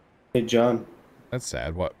 Hey, John. That's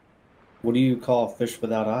sad. What? What do you call fish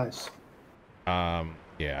without eyes? Yeah,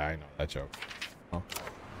 I know that joke. Oh.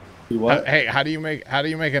 What? Hey, how do you make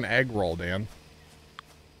an egg roll, Dan?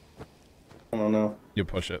 I don't know. You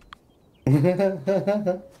push it.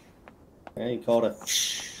 Yeah, you called it.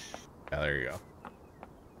 Yeah, there you go.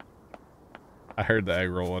 I heard the egg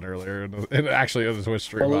roll one earlier, and actually on the Twitch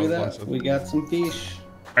stream. Oh, look at that. We got some fish.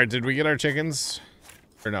 All right, did we get our chickens,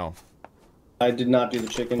 or no? I did not do the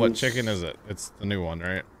chickens. What chicken is it? It's the new one,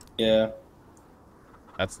 right? Yeah.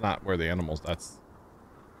 That's not where the animals. That's.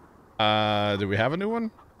 Do we have a new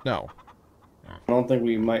one? No. I don't think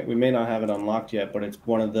we might. We may not have it unlocked yet, but it's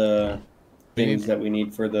one of the things that we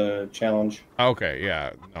need for the challenge. Okay.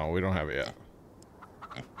 Yeah. No, we don't have it yet.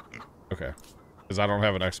 Okay. Because I don't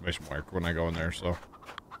have an exclamation mark when I go in there, so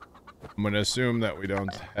I'm gonna assume that we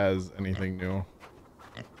don't has anything new.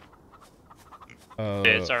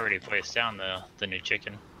 It's already placed down the new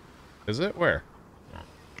chicken. Is it? Where?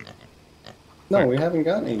 No, we haven't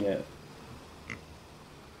gotten it yet.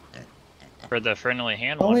 For the friendly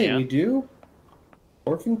hand oh, one, wait, yeah. we do?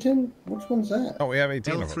 Orpington? Which one's that? Oh, we have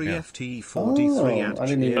 18 of them. Yeah. L3FT43 I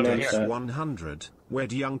didn't even notice that. 100, where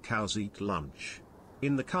do young cows eat lunch?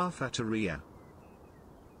 In the cafeteria.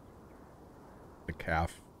 The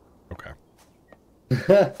calf. Okay.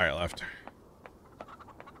 Alright, left.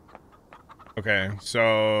 Okay,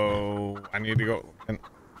 so I need to go. And I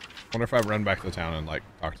wonder if I run back to town and like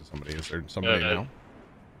talk to somebody. Is there somebody now?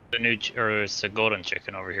 The new, or it's the golden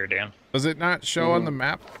chicken over here, Dan. Does it not show on the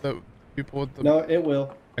map the people with the No, it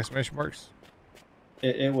will. exclamation marks?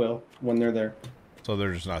 It will when they're there. So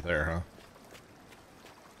they're just not there, huh?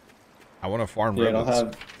 I want to farm Yeah,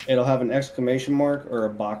 ribbons. it'll have an exclamation mark or a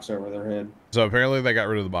box over their head. So apparently they got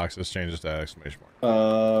rid of the boxes, changes to exclamation mark.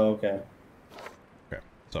 Okay. Okay,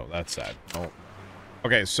 so that's sad. Oh.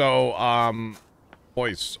 Okay, so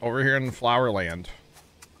boys, over here in Flowerland,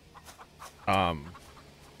 how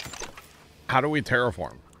do we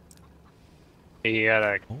terraform? You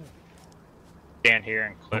gotta stand here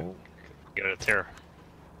and click. Go to terra.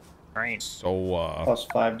 Right. So Plus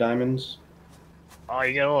 5 diamonds. Oh,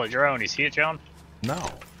 you got a little drone. You see it, John? no.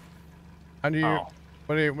 How do you? Oh.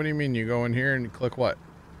 What do you mean? You go in here and click what?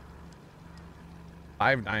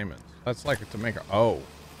 5 diamonds. That's like to make a. Oh.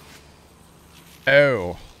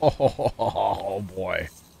 Oh boy.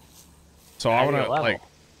 So I want to like.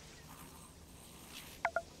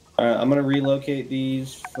 I'm gonna relocate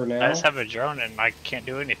these for now. I just have a drone and I can't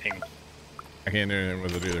do anything. I can't do anything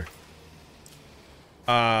with it either.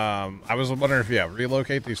 I was wondering if, yeah,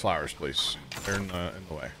 relocate these flowers, please. They're in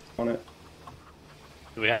the way. On it.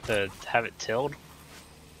 Do we have to have it tilled?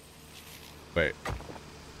 Wait.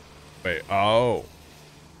 Oh.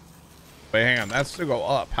 Wait, hang on. That's to go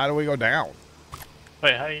up. How do we go down?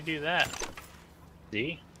 Wait, how do you do that?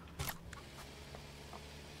 See?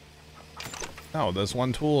 No, there's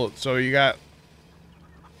one tool. So you got...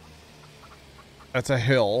 That's a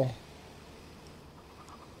hill.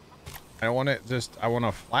 I want it just... I want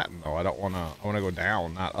to flatten, though. I don't want to... I want to go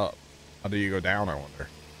down, not up. How do you go down, I wonder?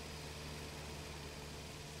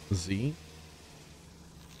 Z?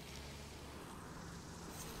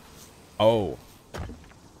 Oh.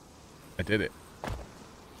 I did it.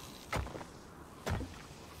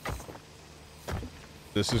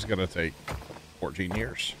 This is gonna take 14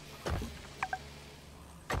 years.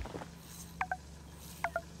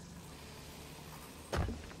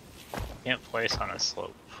 Can't place on a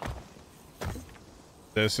slope.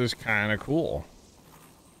 This is kind of cool.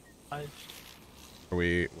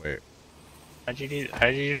 Wait. How did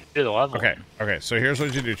you do the level? Okay, so here's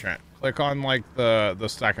what you do, Trent. Click on, like, the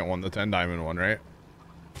second one, the 10 diamond one, right?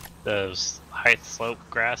 Those height slope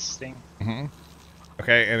grass thing? Mm-hmm.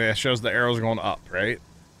 Okay, and it shows the arrows going up, right?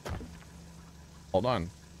 Hold on.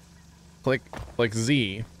 Click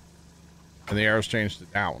Z, and the arrows change to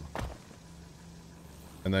down.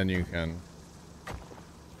 And then you can...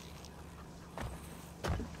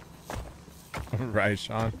 Right,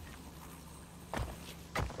 Sean?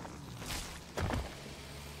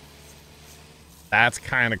 That's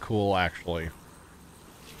kind of cool, actually.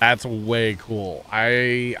 That's way cool.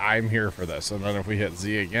 I'm here for this. And then if we hit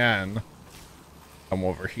Z again, come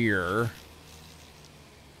over here.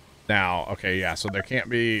 Now, okay, yeah, so there can't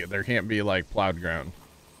be like plowed ground.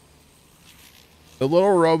 The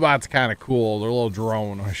little robot's kind of cool. The little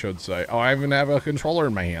drone, I should say. Oh, I even have a controller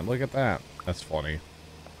in my hand. Look at that. That's funny.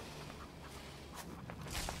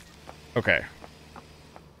 Okay.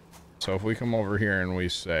 So if we come over here and we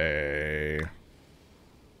say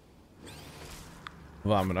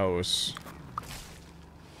Vamanos.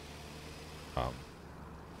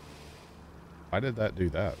 Why did that do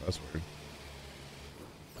that? That's weird.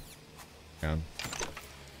 Man.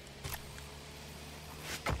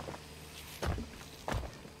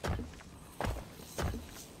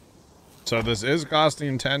 So this is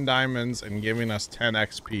costing 10 diamonds and giving us 10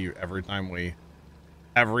 XP every time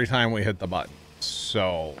we hit the button.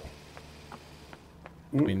 So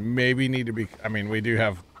I mean, maybe need to be, I mean, we do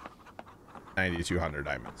have 9,200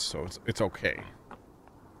 diamonds, so it's okay.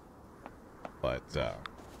 But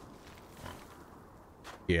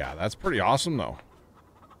yeah, that's pretty awesome though.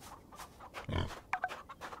 Yeah.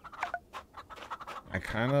 I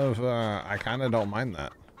kind of don't mind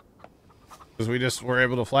that. Because we just were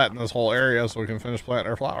able to flatten this whole area so we can finish planting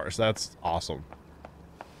our flowers. That's awesome.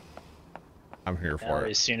 I'm here for it.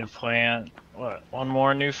 We seem to plant, what, one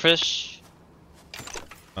more new fish?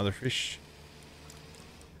 Another fish?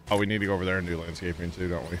 Oh, we need to go over there and do landscaping too,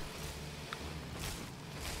 don't we?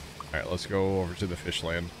 Alright, let's go over to the fish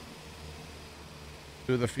land.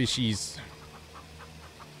 To the fishies.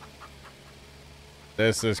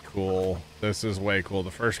 This is cool. This is way cool.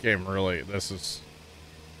 The first game really, this is...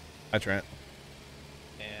 Hi, Trent.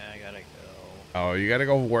 Yeah, I gotta go. Oh, you gotta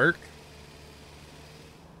go work?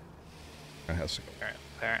 It has to go.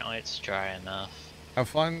 Apparently it's dry enough. Have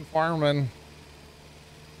fun farming.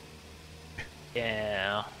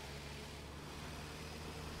 Yeah.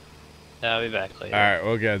 I'll be back later. Alright,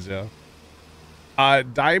 we'll get you.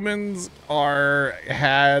 Diamonds are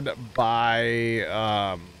had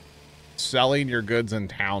by selling your goods in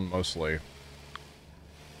town mostly.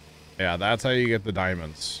 Yeah, that's how you get the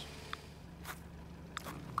diamonds.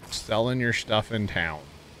 Selling your stuff in town.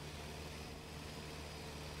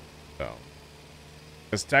 So,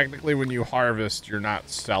 because technically when you harvest, you're not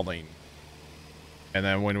selling. And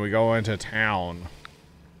then when we go into town,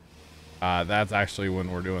 that's actually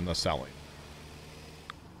when we're doing the selling.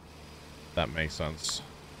 That makes sense.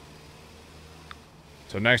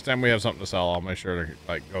 So next time we have something to sell, I'll make sure to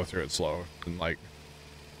like go through it slow and like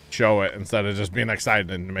show it instead of just being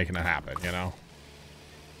excited and making it happen, you know?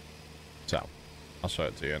 So, I'll show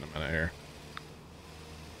it to you in a minute here.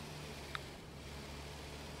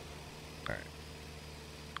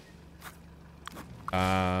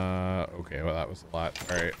 Alright. Okay, well that was a lot.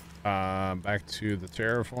 Alright. Back to the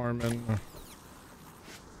terraforming.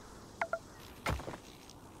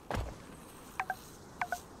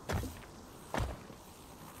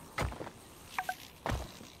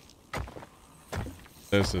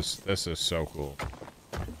 This is so cool.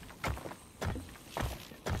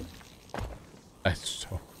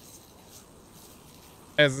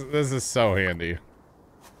 This is so handy.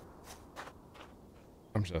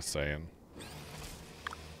 I'm just saying.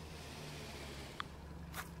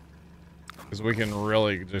 Because we can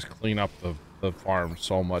really just clean up the farm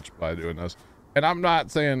so much by doing this. And I'm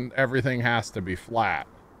not saying everything has to be flat.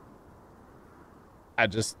 I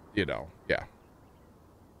just, you know, yeah.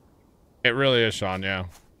 It really is, Sean, yeah.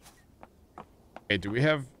 Okay, do we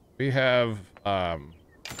have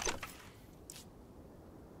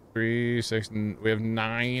 3, 6, we have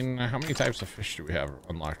 9. How many types of fish do we have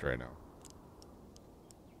unlocked right now?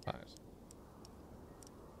 Nice.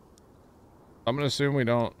 I'm gonna assume we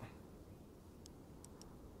don't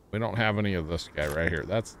have any of this guy right here.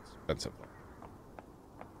 That's expensive.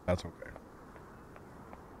 That's okay.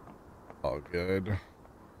 All good.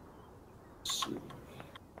 Let's see.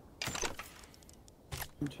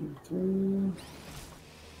 1, 2, 3.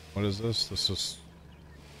 What is this? This is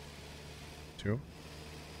 2.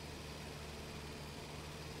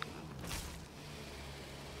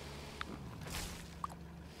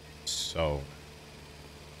 So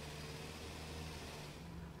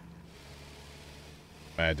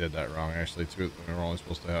I did that wrong. Actually, 2 we were only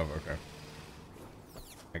supposed to have. Okay,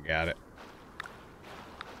 I got it.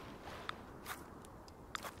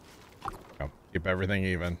 Oh, keep everything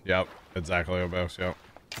even. Yep, exactly, Obos. Yep.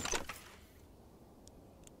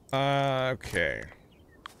 Okay.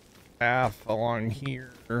 Path along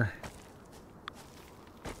here.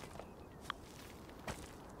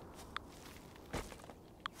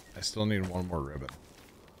 I still need one more ribbon.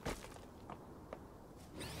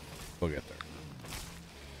 We'll get there.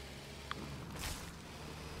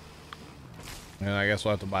 And I guess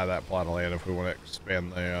we'll have to buy that plot of land if we want to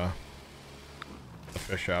expand the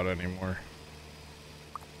fish out anymore.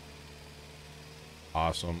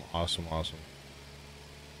 Awesome, awesome, awesome.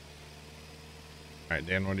 All right,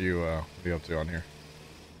 Dan, what are you up to on here?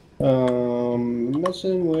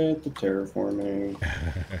 Messing with the terraforming.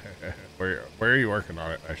 Where are you working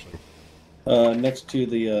on it, actually? Next to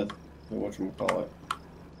the whatchamacallit.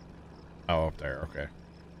 Oh, up there, okay.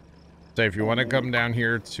 So if you want to come down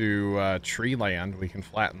here to tree land, we can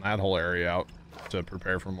flatten that whole area out to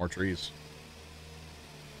prepare for more trees.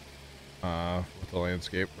 With the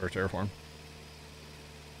landscape or terraform.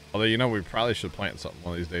 Although, you know, we probably should plant something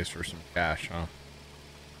one of these days for some cash, huh?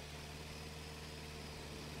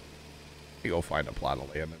 We go find a plot of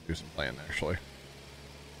land and do some planting, actually.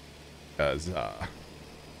 Because,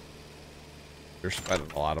 you're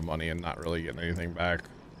spending a lot of money and not really getting anything back.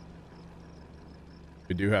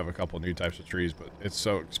 We do have a couple new types of trees, but it's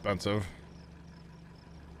so expensive.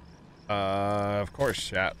 Of course,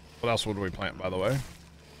 chat. What else would we plant, by the way?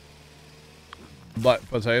 But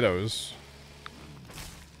potatoes.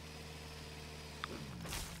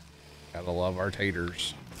 Gotta love our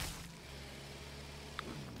taters.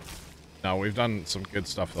 Now, we've done some good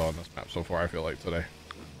stuff, though, on this map so far, I feel like, today.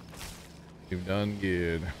 We've done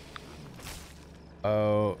good.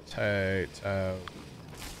 Oh, potato.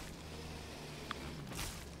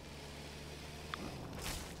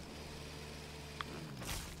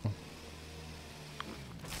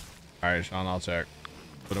 Alright, Sean, I'll check.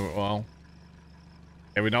 But, well.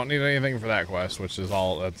 Yeah, we don't need anything for that quest, which is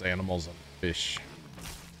all, that's animals and fish.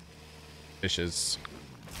 Fishes.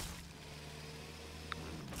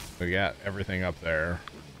 We got everything up there.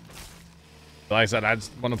 But like I said, I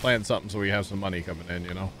just want to plant something so we have some money coming in,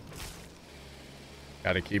 you know?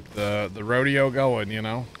 Gotta keep the rodeo going, you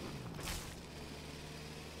know?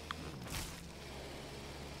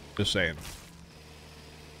 Just saying.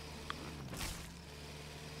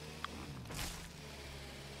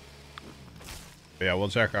 But yeah, we'll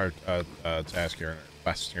check our task here,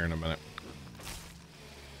 quest here in a minute.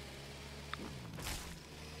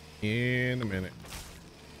 In a minute.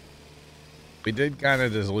 We did kind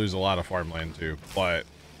of just lose a lot of farmland too, but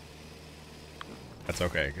that's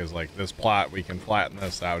okay, because like this plot, we can flatten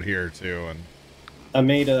this out here too. And I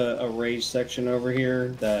made a raised section over here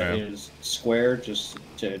that is square, just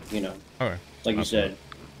to, you know, like you said.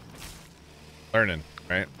 Learning,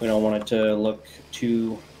 right? We don't want it to look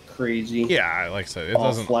too crazy. Yeah, like I said, it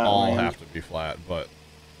doesn't all have to be flat, but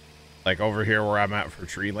like over here where I'm at for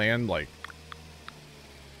tree land, like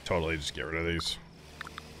totally just get rid of these.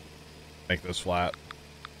 Make this flat.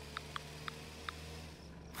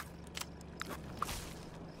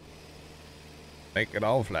 Make it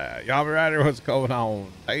all flat. Y'all be right here, what's going on?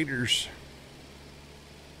 Haters.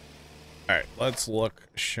 Alright, let's look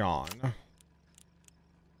Sean.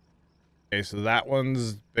 Okay, so that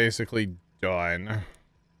one's basically done.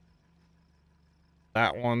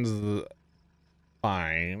 That one's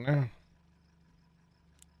fine.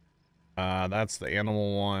 That's the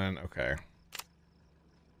animal one. Okay.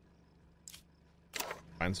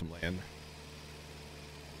 Find some land.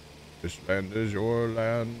 This land is your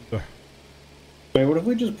land. Wait, what if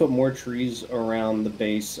we just put more trees around the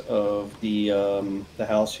base of the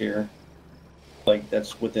house here? Like,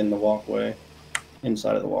 that's within the walkway,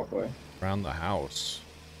 inside of the walkway. Around the house.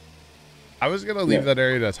 I was gonna leave that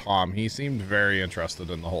area to Tom. He seemed very interested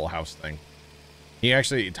in the whole house thing.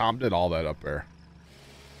 Tom did all that up there.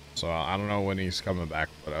 So I don't know when he's coming back,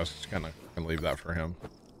 but I was just gonna leave that for him.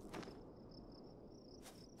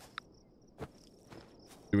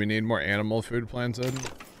 Do we need more animal food planted?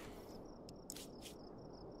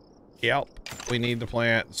 Yep. We need to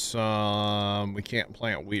plant some. We can't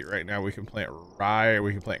plant wheat right now. We can plant rye.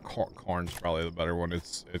 We can plant corn. Corn's probably the better one.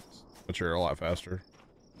 It's mature a lot faster.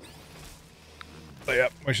 But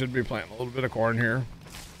yep, we should be planting a little bit of corn here.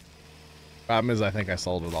 Problem is, I think I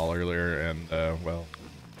sold it all earlier, and well,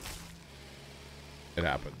 it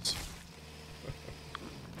happens.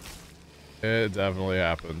 It definitely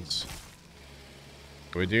happens.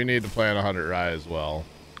 We do need to plant 100 rye as well.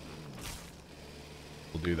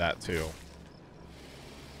 We'll do that too.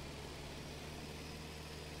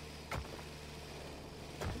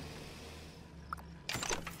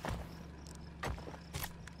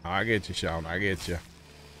 I get you, Sean. I get you.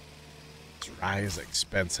 This rye is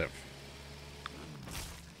expensive.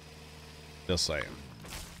 Just saying.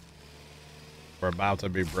 We're about to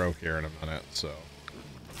be broke here in a minute, so.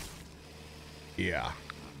 Yeah.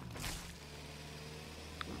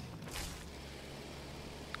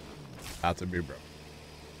 About to be broke.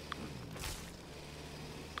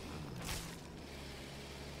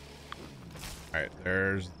 Alright,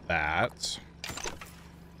 there's that.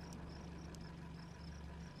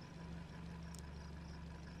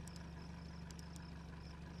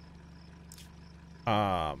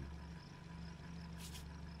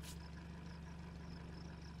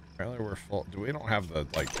 Apparently we're full. We don't have the,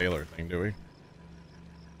 like, Taylor thing, do we? I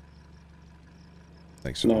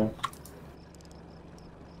think so. No.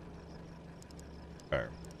 Okay.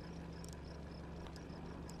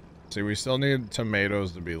 See, we still need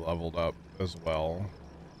tomatoes to be leveled up as well.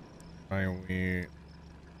 We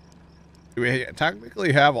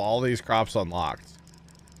technically have all these crops unlocked,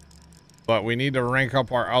 but we need to rank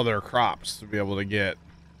up our other crops to be able to get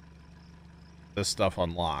this stuff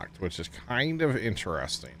unlocked, which is kind of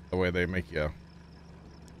interesting the way they make you,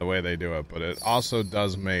 the way they do it, but it also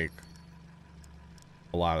does make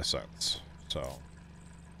a lot of sense. So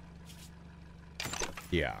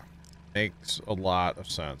yeah, makes a lot of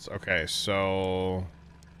sense. Okay, so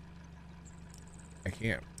I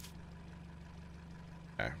can't.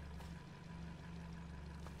 Okay.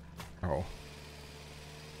 Oh.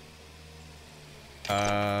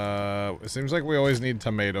 It seems like we always need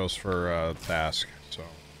tomatoes for a task, so,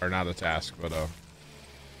 or not a task, but a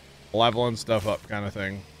leveling stuff up kind of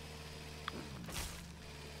thing.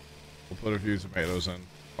 We'll put a few tomatoes in.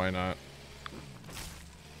 Why not?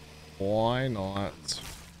 Why not?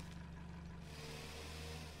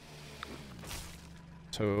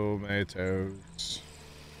 Tomatoes.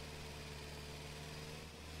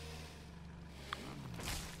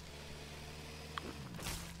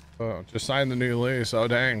 Oh, just signed the new lease. Oh,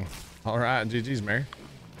 dang. All right. GG's, Mary.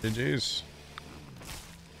 GG's.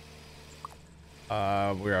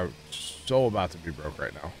 We are so about to be broke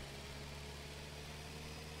right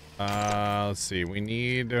now. Let's see. We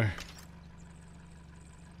need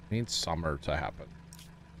summer to happen.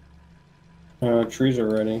 Trees are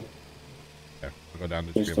ready. Okay, we'll go down to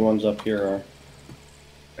at least the ones up here are.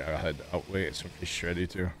 Yeah, I had to outwait some fish ready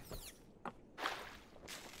too.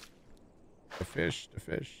 The fish.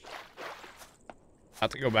 I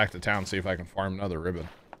have to go back to town, see if I can farm another ribbon.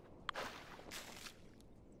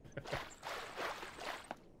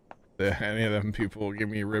 Any of them people will give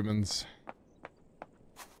me ribbons.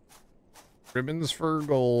 Ribbons for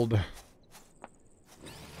gold.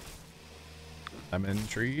 Lemon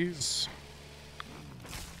trees.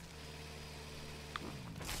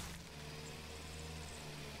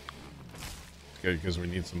 It's good because we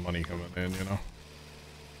need some money coming in, you know.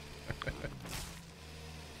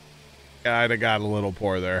 Yeah, I'd have got a little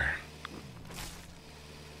poor there.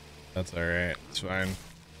 That's alright. It's fine.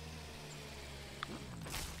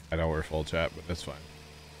 I know we're full chat, but it's fine.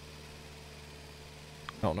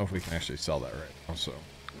 I don't know if we can actually sell that right now, so.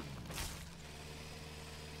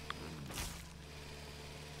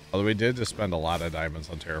 Although we did just spend a lot of diamonds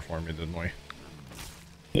on terraforming, didn't we?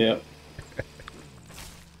 Yep.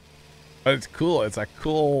 But it's cool. It's a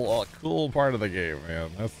cool part of the game,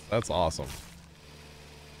 man. That's awesome.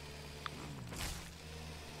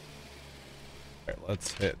 Alright,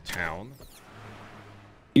 let's hit town.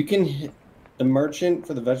 You can hit the merchant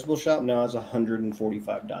for the vegetable shop now has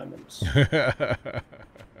 145 diamonds.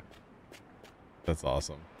 That's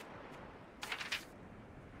awesome.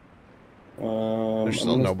 There's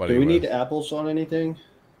still nobody Do we with- need apples on anything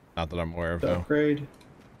Not that I'm aware of, to no. upgrade?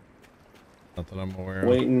 Not that I'm aware of.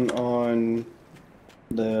 Waiting on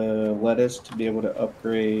the lettuce to be able to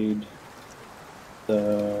upgrade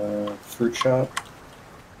the fruit shop,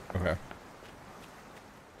 Okay.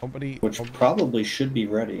 which probably should be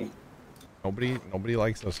ready. Nobody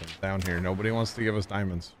likes us down here. Nobody wants to give us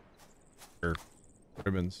diamonds. Or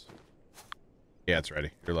ribbons. Yeah, it's ready.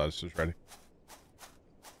 Your lettuce is ready.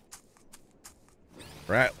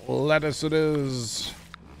 Right, lettuce it is.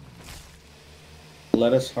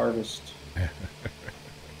 Lettuce harvest.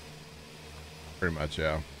 Pretty much,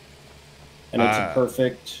 yeah. And it's a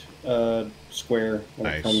perfect square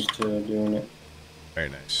when Nice. it comes to doing it. Very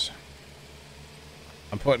nice.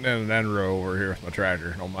 I'm putting in an end row over here with my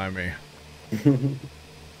tractor. Don't mind me.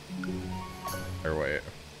 Or wait.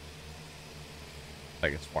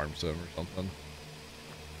 Like it's farm sim or something.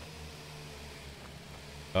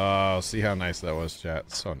 Oh, see how nice that was, chat.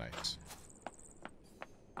 So nice.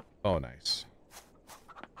 Oh, nice.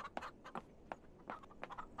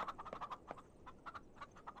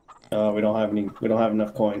 We don't have any. We don't have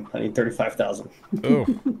enough coin. I need 35,000.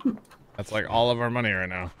 Ooh, that's like all of our money right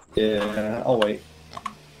now. Yeah, I'll wait.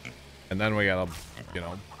 And then we gotta, you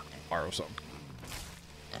know, borrow some.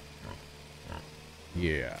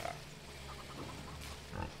 Yeah.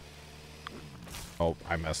 Oh,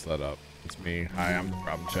 I messed that up. It's me. Hi, I'm the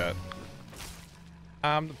problem, chat.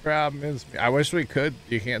 I'm the problem. Is me. I wish we could.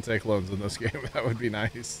 You can't take loans in this game. That would be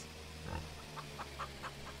nice.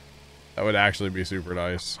 That would actually be super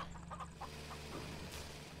nice.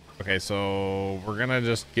 Okay, so we're gonna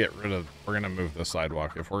just get rid of. We're gonna move the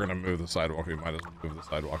sidewalk. If we're gonna move the sidewalk, we might as well move the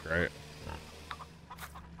sidewalk, right?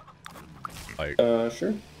 Like,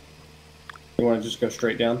 Sure. You want to just go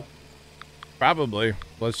straight down? probably.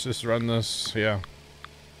 Let's just run this. Yeah.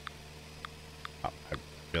 Oh, I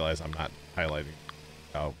realize I'm not highlighting.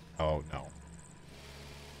 Oh, oh no.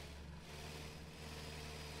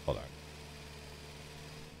 Hold on.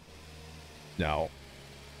 No.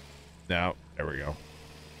 No. There we go.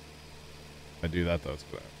 I do that though.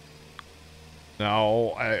 So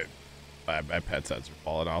no, my pet sets are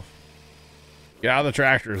falling off. Yeah, the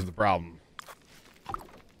tractor is the problem.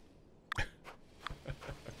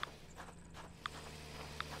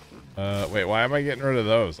 Wait, why am I getting rid of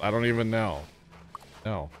those? I don't even know.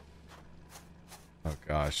 No. Oh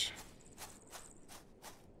gosh.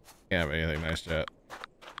 Can't have anything nice yet.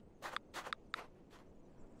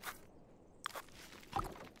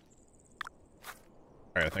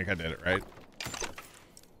 Alright, I think I did it right.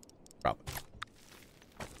 Probably.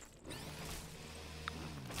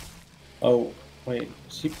 Oh, wait.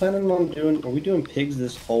 Is he planning on doing... Are we doing pigs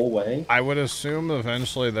this whole way? I would assume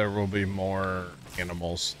eventually there will be more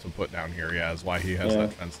animals to put down here. Yeah, that's why he has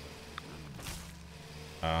that fenced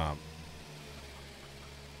in.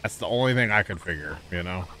 That's the only thing I could figure, you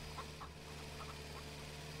know?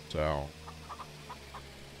 So...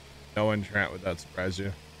 No entrant, would that surprise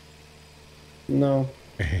you? No.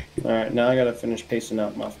 Alright, now I gotta finish pacing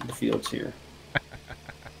out the fields here.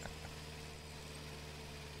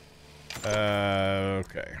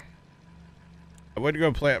 Okay. I would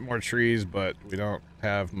go plant more trees, but we don't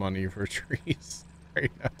have money for trees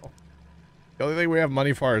right now. The only thing we have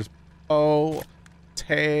money for is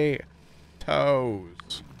potatoes.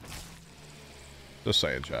 Just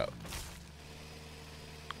saying, chat.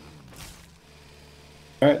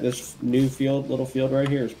 Alright, this new little field right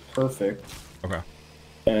here is perfect. Okay.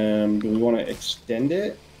 Do we want to extend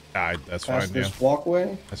it That's fine, past yeah. this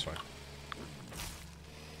walkway? That's fine.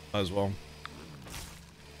 Might as well.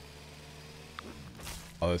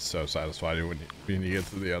 Oh, that's so satisfying when you get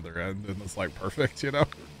to the other end and it's like perfect, you know?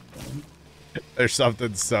 There's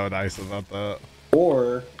something so nice about that.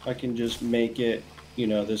 Or I can just make it, you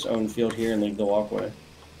know, this own field here and leave the walkway.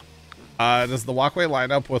 Does the walkway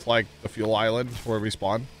line up with like the fuel island where we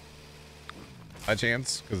spawn? By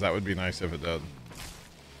chance? Because that would be nice if it did.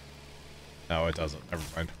 No, it doesn't. Never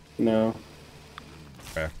mind. No.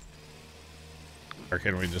 Okay. Or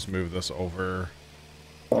can we just move this over?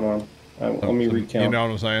 Hold on. Let me recount. You know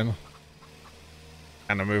what I'm saying?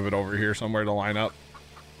 Kind of move it over here somewhere to line up.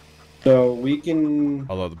 So we can...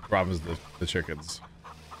 Although the problem is the chickens.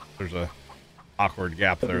 There's a awkward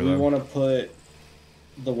gap there, Do we though. want to put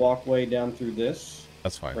the walkway down through this?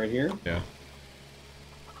 That's fine. Right here? Yeah.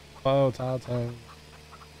 Oh, Tato.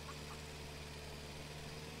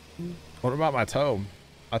 What about my toe?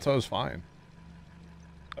 My toe's fine.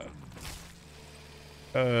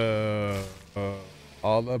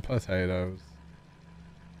 All the potatoes.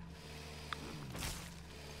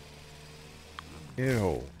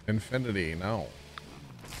 Ew. Infinity, no.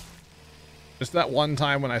 Just that one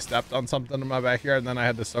time when I stepped on something in my backyard, and then I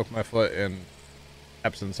had to soak my foot in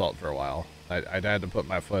Epsom salt for a while. I had to put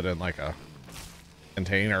my foot in like a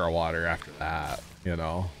container of water after that, you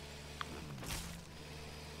know.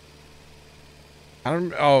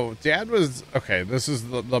 Oh, Dad was, okay, this is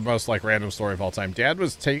the most like random story of all time. Dad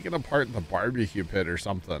was taking apart the barbecue pit or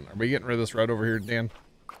something. Are we getting rid of this road over here, Dan?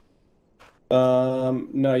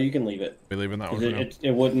 No, you can leave it. We leaving that one?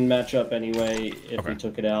 It wouldn't match up anyway if we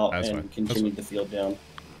took it out and continued the field down.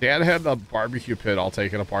 Dad had the barbecue pit all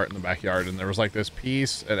taken apart in the backyard, and there was like this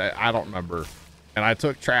piece, and I don't remember. And I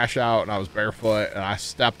took trash out, and I was barefoot, and I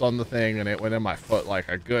stepped on the thing, and it went in my foot like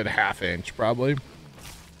a good ½ inch, probably.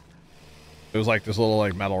 It was like this little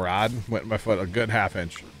like metal rod went in my foot a good ½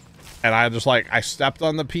 inch, and I just like I stepped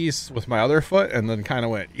on the piece with my other foot, and then kind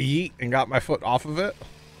of went eat and got my foot off of it.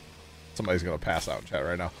 Somebody's gonna pass out in chat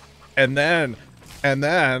right now, and then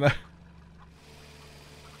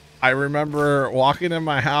I remember walking in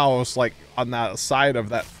my house like on that side of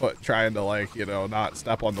that foot, trying to like, you know, not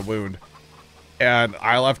step on the wound, and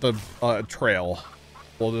I left a trail.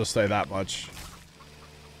 We'll just say that much.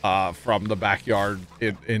 From the backyard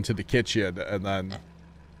into the kitchen, and then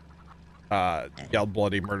yelled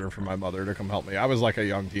bloody murder for my mother to come help me. I was like a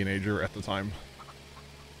young teenager at the time.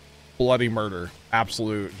 Bloody murder.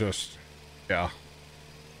 Absolute, just, yeah.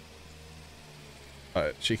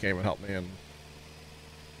 But she came and helped me, and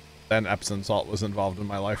then Epsom salt was involved in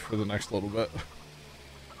my life for the next little bit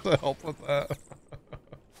to help with that.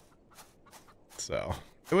 So,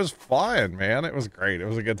 it was fun, man. It was great. It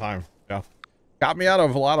was a good time. Yeah. Got me out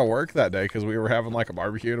of a lot of work that day because we were having like a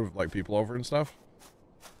barbecue with like people over and stuff.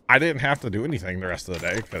 I didn't have to do anything the rest of the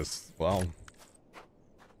day because, well,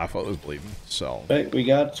 my foot was bleeding. So hey, we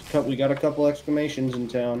got a couple exclamations in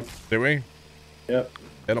town. Did we? Yep.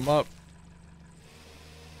 Hit them up.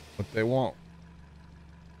 What they want.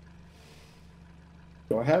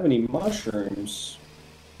 Do I have any mushrooms?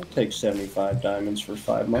 I'll take 75 diamonds for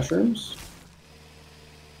 5 mushrooms.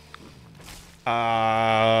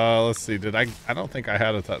 Let's see. Did I don't think I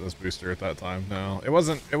had a tetanus booster at that time. No, it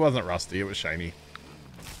wasn't rusty. It was shiny.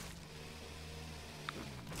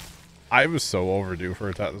 I was so overdue for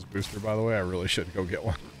a tetanus booster, by the way. I really should go get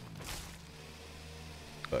one.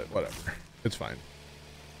 But whatever. It's fine.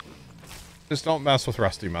 Just don't mess with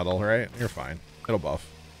rusty metal, right? You're fine. It'll buff.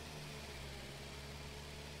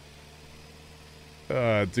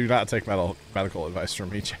 Do not take medical advice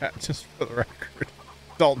from me, chat, just for the record.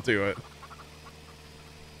 Don't do it.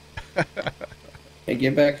 Hey,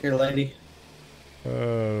 get back here, lady.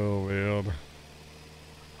 Oh, man.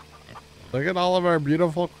 Look at all of our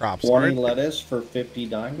beautiful crops. 20 lettuce for 50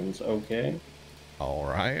 diamonds? Okay. All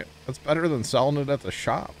right. That's better than selling it at the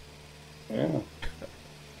shop. Yeah. All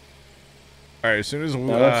right, as soon as we...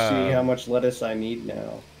 Now let's see how much lettuce I need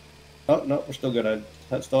now. Oh, no, we're still good.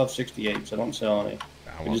 I still have 68, so don't sell any.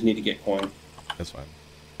 I just need to get coin. That's fine.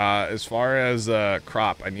 As far as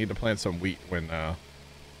crop, I need to plant some wheat when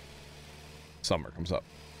summer comes up.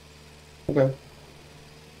 Okay.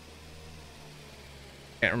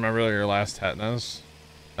 Can't remember your last tetanus.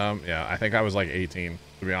 Yeah, I think I was like 18,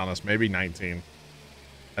 to be honest. Maybe 19.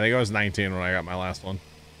 I think I was 19 when I got my last one.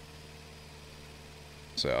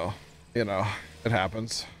 So, you know, it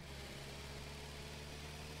happens.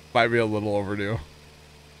 Might be a little overdue.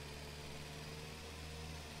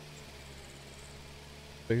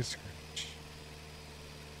 Big scratch.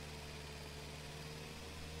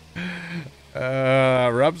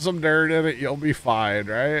 Rub some dirt in it, you'll be fine,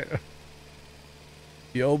 right?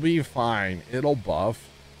 You'll be fine. It'll buff.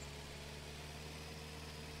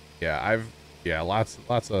 Yeah,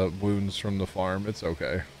 lots of wounds from the farm. It's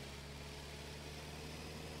okay.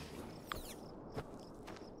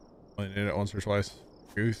 Only did it once or twice.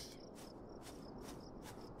 Truth.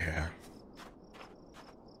 Yeah.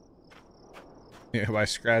 Yeah, by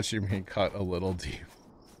scratch you mean cut a little deep.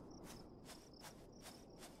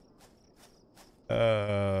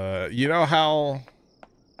 You know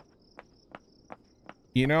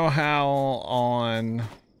how on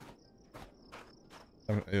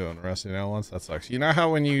I'm interested now once that sucks. You know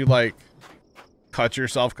how when you like cut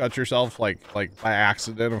yourself like by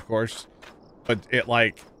accident, of course, but it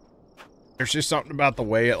like there's just something about the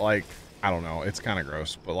way it like I don't know, it's kind of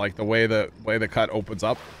gross, but like the way the cut opens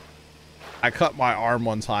up. I cut my arm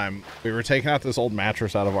one time. We were taking out this old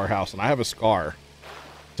mattress out of our house, and I have a scar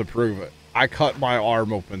to prove it. I cut my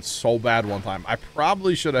arm open so bad one time. I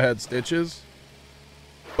probably should have had stitches,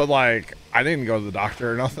 but like I didn't go to the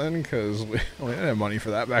doctor or nothing because we didn't have money for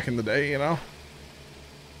that back in the day, you know.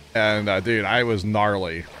 And dude, I was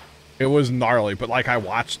gnarly. It was gnarly, but like I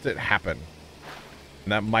watched it happen.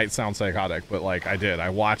 And that might sound psychotic, but like I did. I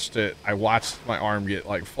watched it. I watched my arm get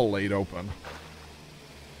like full laid open.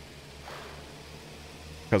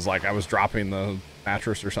 Because like I was dropping the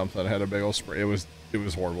mattress or something. I had a big old spray. It was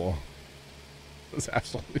horrible. It was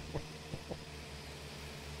absolutely horrible.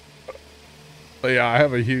 But yeah, I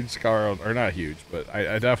have a huge scar on, or not huge, but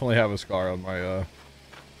I definitely have a scar on my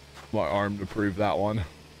my arm to prove that one.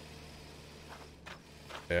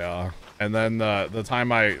 Yeah. And then the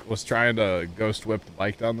time I was trying to ghost whip the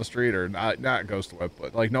bike down the street, or not ghost whip,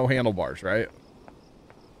 but like no handlebars, right?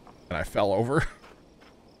 And I fell over.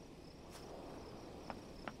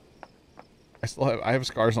 I have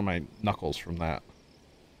scars on my knuckles from that.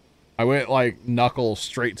 I went like knuckles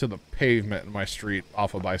straight to the pavement in my street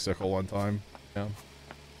off a bicycle one time. Yeah.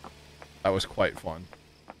 That was quite fun.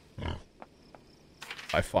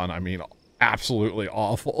 By fun, I mean absolutely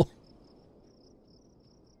awful.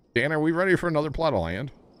 Dan, are we ready for another plot of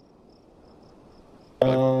land?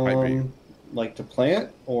 Might be. Like to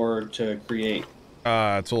plant or to create?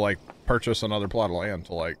 To like purchase another plot of land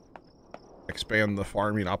to like expand the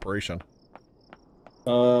farming operation.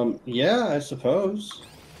 Yeah, I suppose.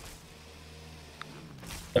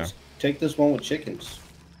 Let's take this one with chickens.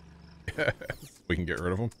 We can get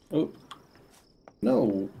rid of them. Oh,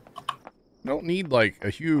 no. Don't need like a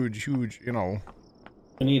huge, you know.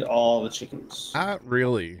 I need all the chickens. Not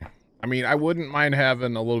really. I mean, I wouldn't mind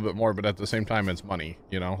having a little bit more, but at the same time, it's money,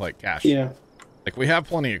 you know, like cash. Yeah. Like we have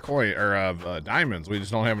plenty of coin or of diamonds. We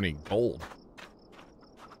just don't have any gold.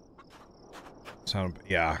 So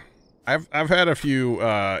yeah, I've had a few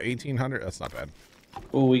 1800. That's not bad.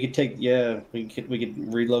 Well, we could take. Yeah, we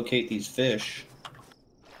could relocate these fish.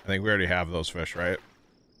 I think we already have those fish, right?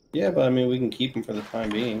 Yeah, but I mean, we can keep them for the time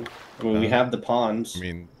being. I mean, we have the ponds. I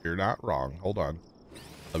mean, you're not wrong. Hold on.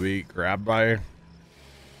 Let me grab my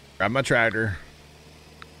tractor.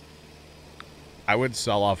 I would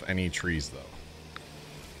sell off any trees though.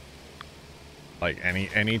 Like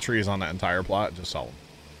any trees on that entire plot, just sell them.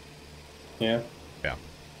 Yeah. Yeah.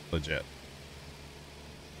 Legit.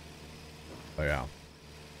 Oh yeah.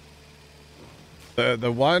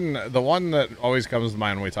 The one that always comes to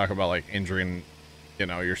mind when we talk about like injuring, you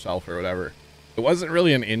know, yourself or whatever. It wasn't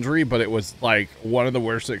really an injury, but it was like one of the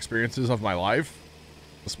worst experiences of my life.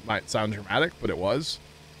 This might sound dramatic, but it was.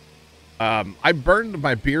 I burned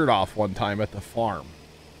my beard off one time at the farm.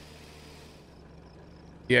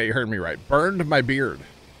 Yeah, you heard me right. Burned my beard.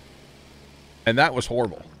 And that was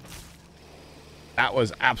horrible. That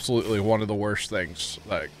was absolutely one of the worst things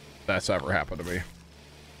that's ever happened to me.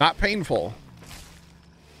 Not painful,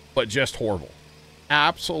 but just horrible.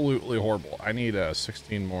 Absolutely horrible. I need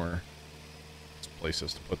 16 more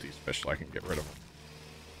places to put these fish so I can get rid of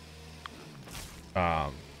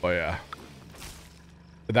them. But yeah.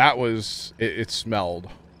 That was, it smelled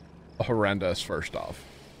horrendous first off.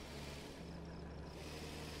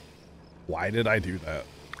 Why did I do that?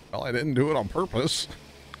 Well, I didn't do it on purpose.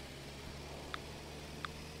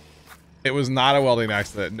 It was not a welding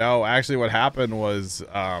accident. No, actually what happened was,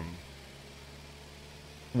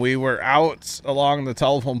 we were out along the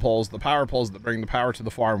telephone poles, the power poles that bring the power to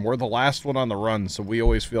the farm. We're the last one on the run, so we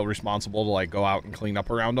always feel responsible to like go out and clean up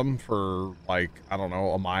around them for like, I don't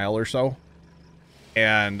know, a mile or so.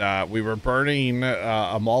 And we were burning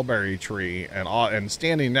a mulberry tree and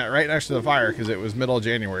standing right next to the fire because it was middle of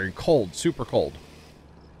January, cold, super cold.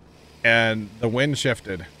 And the wind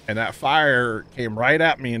shifted, and that fire came right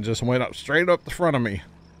at me and just went up straight up the front of me.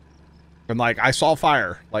 And like I saw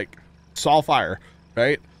fire,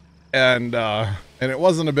 right? And it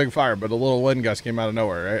wasn't a big fire, but a little wind gust came out of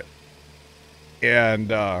nowhere, right?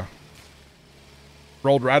 And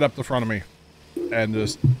rolled right up the front of me, and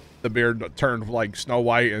just the beard turned like Snow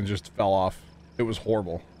White and just fell off. It was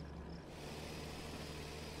horrible.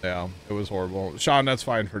 Yeah, it was horrible. Sean, that's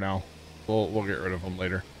fine for now. We'll get rid of them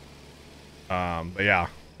later. But yeah,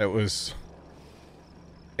 it was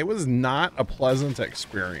not a pleasant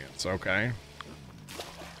experience, okay?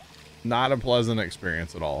 Not a pleasant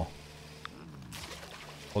experience at all.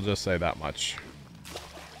 We'll just say that much.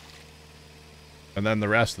 And then the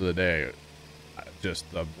rest of the day,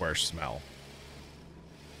 just the worst smell.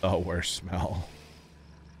 The worst smell.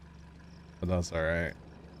 But that's alright.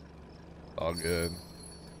 All good.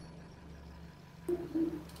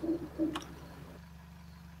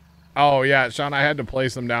 Oh yeah, Sean, I had to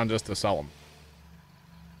place them down just to sell them.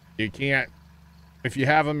 You can't, if you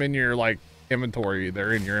have them in your like inventory,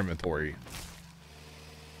 they're in your inventory.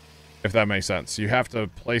 If that makes sense. You have to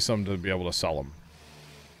place them to be able to sell them.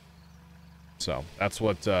 So that's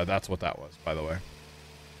what that was, by the way.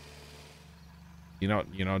 You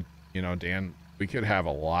know, Dan, We could have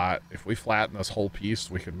a lot. If we flatten this whole piece,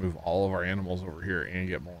 we could move all of our animals over here and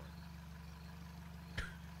get more.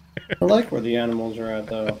 I like where the animals are at,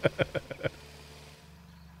 though.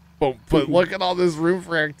 But look at all this room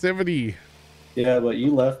for activity. Yeah, but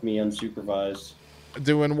you left me unsupervised.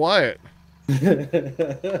 Doing what?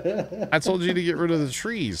 I told you to get rid of the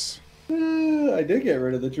trees. I did get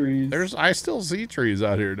rid of the trees. I still see trees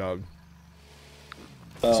out here, dog.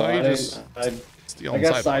 Oh, So you I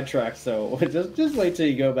just got sidetracked, so just wait till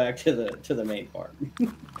you go back to the main part.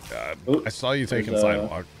 God, Oops, I saw you taking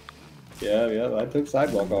sidewalk. Yeah, I took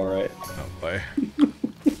sidewalk all right. No way.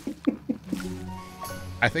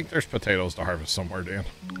 I think there's potatoes to harvest somewhere, Dan.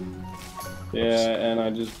 Yeah, and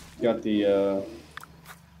I just got the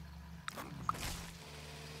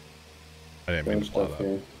I didn't mean to blow stuff that.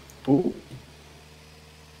 here. Ooh.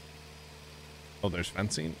 Oh, there's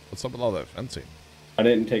fencing? What's up with all that fencing? I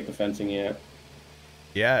didn't take the fencing yet.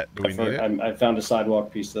 Yeah, do we need it? I found a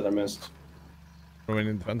sidewalk piece that I missed. What do we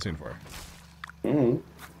need the fencing for?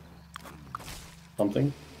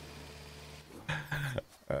 Something.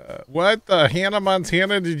 What the Hannah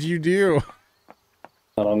Montana did you do?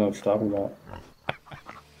 I don't know what you're talking about.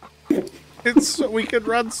 We could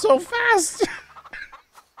run so fast.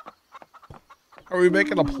 Are we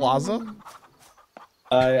making a plaza?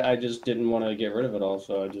 I just didn't want to get rid of it all,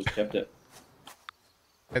 so I just kept it.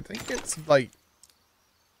 I think it's like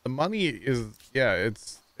the money is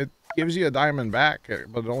it gives you a diamond back,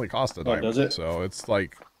 but it only costs a diamond. Does it? So it's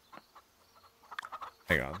like,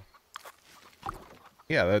 hang on.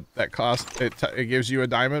 Yeah, that cost it gives you a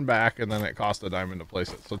diamond back, and then it costs a diamond to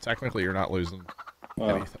place it. So technically, you're not losing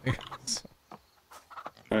anything. So.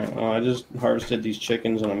 All right, well, I just harvested these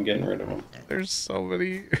chickens, and I'm getting rid of them. There's so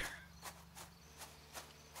many.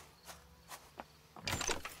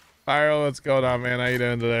 Pyro, what's going on, man? How you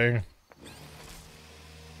doing today?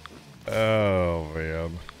 Oh,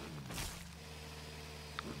 man.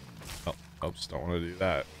 Oh, oops, don't want to do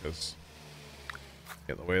that, because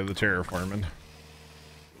get in the way of the terraforming.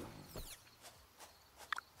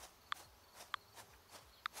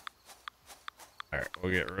 Alright,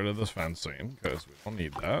 we'll get rid of this fencing, because we don't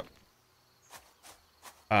need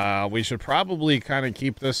that. We should probably kind of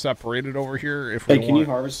keep this separated over here if we want. Hey, can you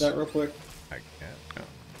harvest that real quick? I can't,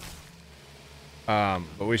 yeah.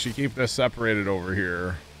 But we should keep this separated over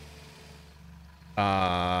here.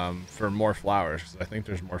 For more flowers, 'cause I think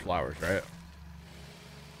there's more flowers, right?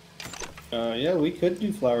 Yeah, we could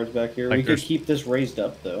do flowers back here. Like We could keep this raised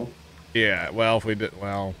up, though. Yeah, well, if we did,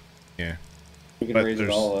 well, yeah. We can But raise it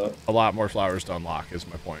there's all up. a lot more flowers to unlock, is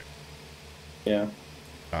my point. Yeah.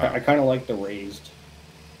 I kind of like the raised.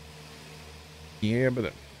 Yeah, but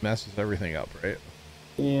it messes everything up, right?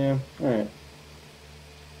 Yeah, alright.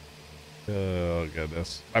 Oh,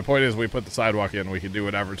 goodness. My point is, we put the sidewalk in, we can do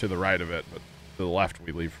whatever to the right of it, but to the left,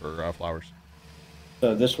 we leave for flowers.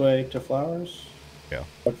 So this way to flowers? Yeah.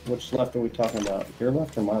 Which left are we talking about? Your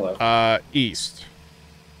left or my left? East.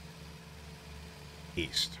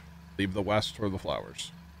 East. Leave the west for the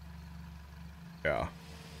flowers. Yeah.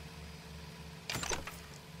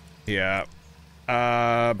 Yeah.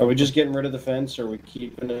 Are we just getting rid of the fence, or are we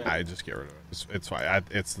keeping it? I just get rid of it. It's fine.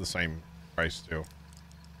 It's the same price, too.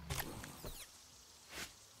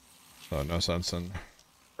 So no sense in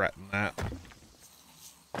fretting that.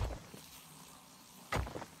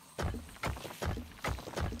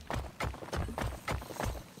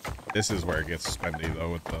 This is where it gets spendy,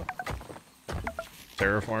 though, with the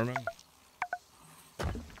terraforming.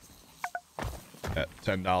 At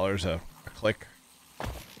 $10 a click.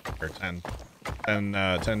 Or 10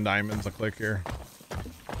 diamonds a click here.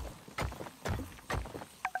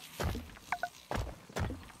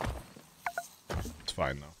 It's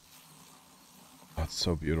fine, though. Oh, it's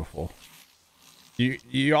so beautiful.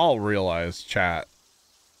 You all realize, chat,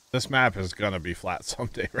 this map is gonna be flat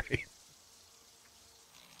someday, right?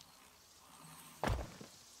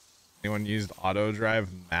 Anyone used auto drive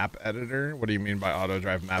map editor? What do you mean by auto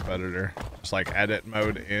drive map editor? Just like edit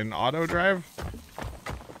mode in auto drive?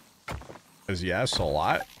 Because yes, a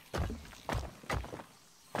lot.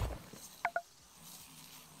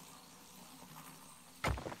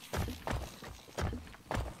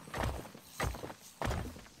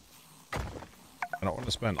 I don't want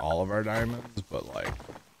to spend all of our diamonds, but like,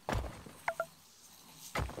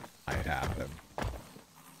 might happen.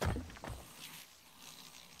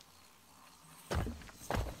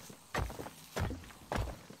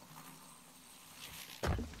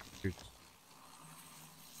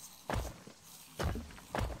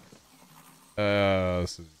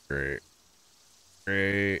 This is great.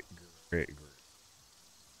 Great.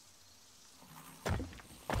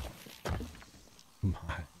 Come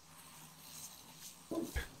on.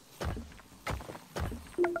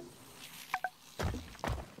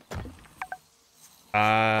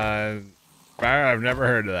 I've never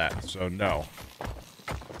heard of that, so no.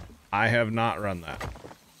 I have not run that.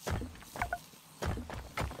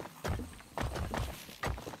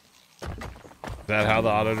 Is that how the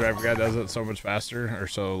auto driver guy does it so much faster, or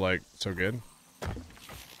so so good?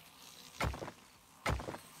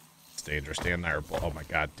 It's dangerous. Dan and I are. Oh my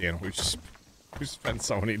God, Dan, we spent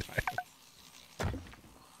so many diamonds.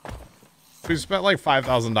 We've spent like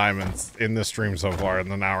 5,000 diamonds in this stream so far in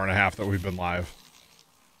the hour and a half that we've been live.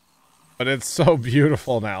 But it's so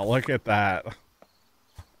beautiful now. Look at that.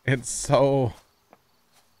 It's so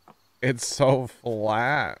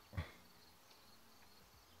flat.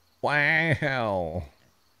 Wow.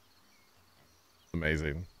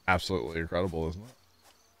 Amazing. Absolutely incredible, isn't it?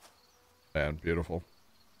 Man, beautiful.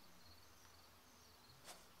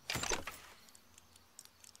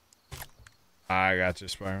 I got you,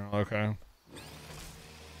 Spiral. Okay.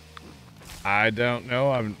 I don't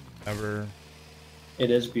know. I've never... It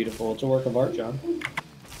is beautiful. It's a work of art, John.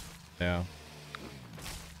 Yeah.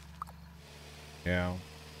 Yeah.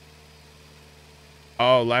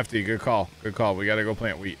 Oh, Lefty, good call. Good call. We gotta go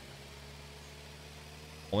plant wheat.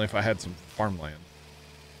 Only if I had some farmland.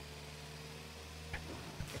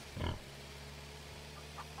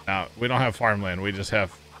 Now, we don't have farmland. We just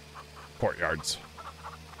have courtyards.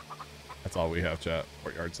 That's all we have, chat.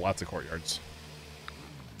 Courtyards. Lots of courtyards.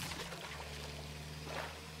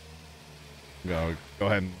 Go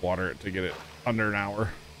ahead and water it to get it under an hour.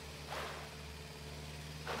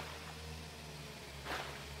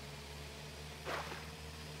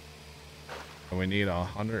 And we need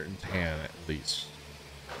 110 at least.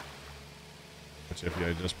 Which if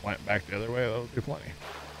you just plant back the other way, that'll be plenty.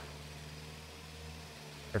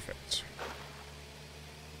 Perfect.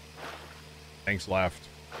 Thanks, Left.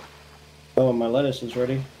 Oh, my lettuce is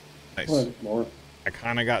ready. Nice. More. I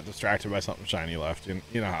kind of got distracted by something shiny left.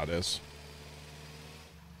 You know how it is.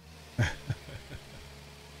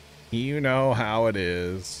 You know how it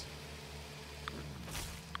is.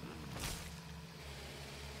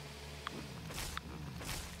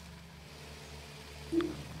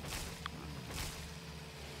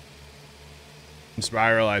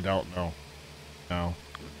 Spiral, I don't know. No.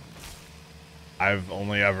 I've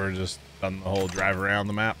only ever just done the whole drive around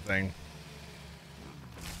the map thing.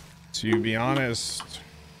 To be honest,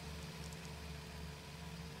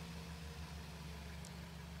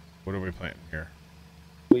 what are we planting here?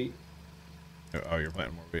 Wheat. Oh, you're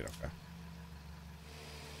planting more wheat. Okay.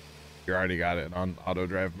 You already got it on auto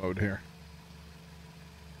drive mode here.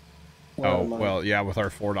 Oh, well, yeah, with our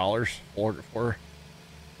 $4,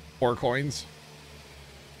 four coins.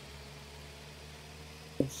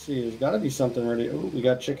 Let's see. There's got to be something ready. Oh, we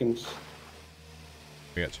got chickens.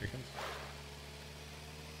 We got chickens.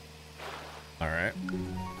 All right.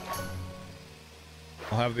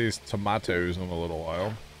 I'll have these tomatoes in a little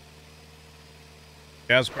while.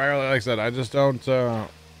 Yeah, Spiral, like I said, I just don't know,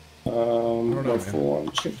 go full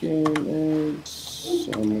on chicken eggs.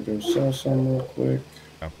 So I'm gonna go sell some real quick.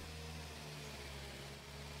 Yeah.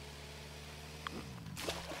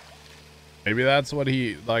 Maybe that's what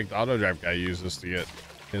the auto drive guy uses to get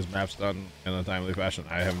his maps done in a timely fashion.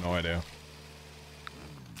 I have no idea.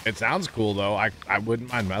 It sounds cool though. I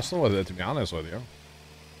wouldn't mind messing with it, to be honest with you.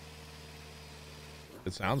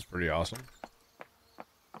 It sounds pretty awesome.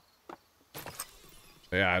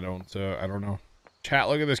 Yeah, I don't know. Chat,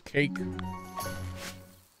 look at this cake.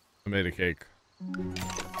 I made a cake.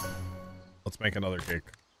 Let's make another cake.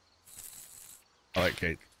 I like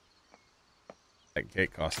cake. That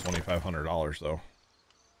cake costs $2,500 though.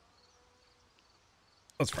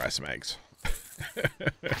 Let's fry some eggs.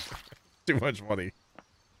 Too much money.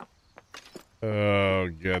 Oh,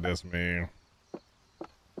 goodness me.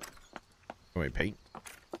 Can we paint?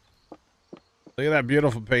 Look at that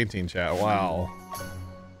beautiful painting, chat. Wow.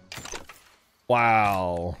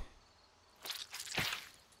 Wow.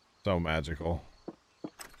 So magical.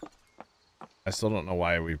 I still don't know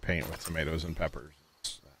why we paint with tomatoes and peppers.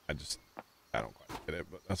 I don't quite get it,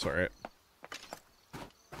 but that's alright.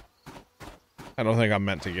 I don't think I'm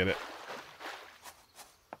meant to get it.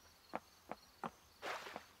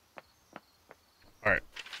 Alright.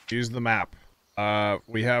 Use the map.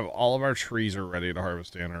 We have all of our trees are ready to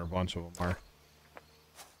harvest in, or a bunch of them are.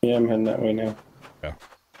 Yeah, I'm heading that way now. Yeah.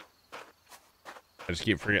 I just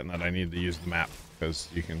keep forgetting that I need to use the map, because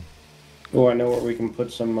you can... Oh, I know where we can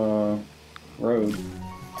put some road.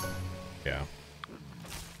 Yeah.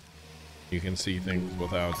 You can see things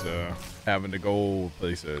without having to go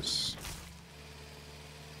places.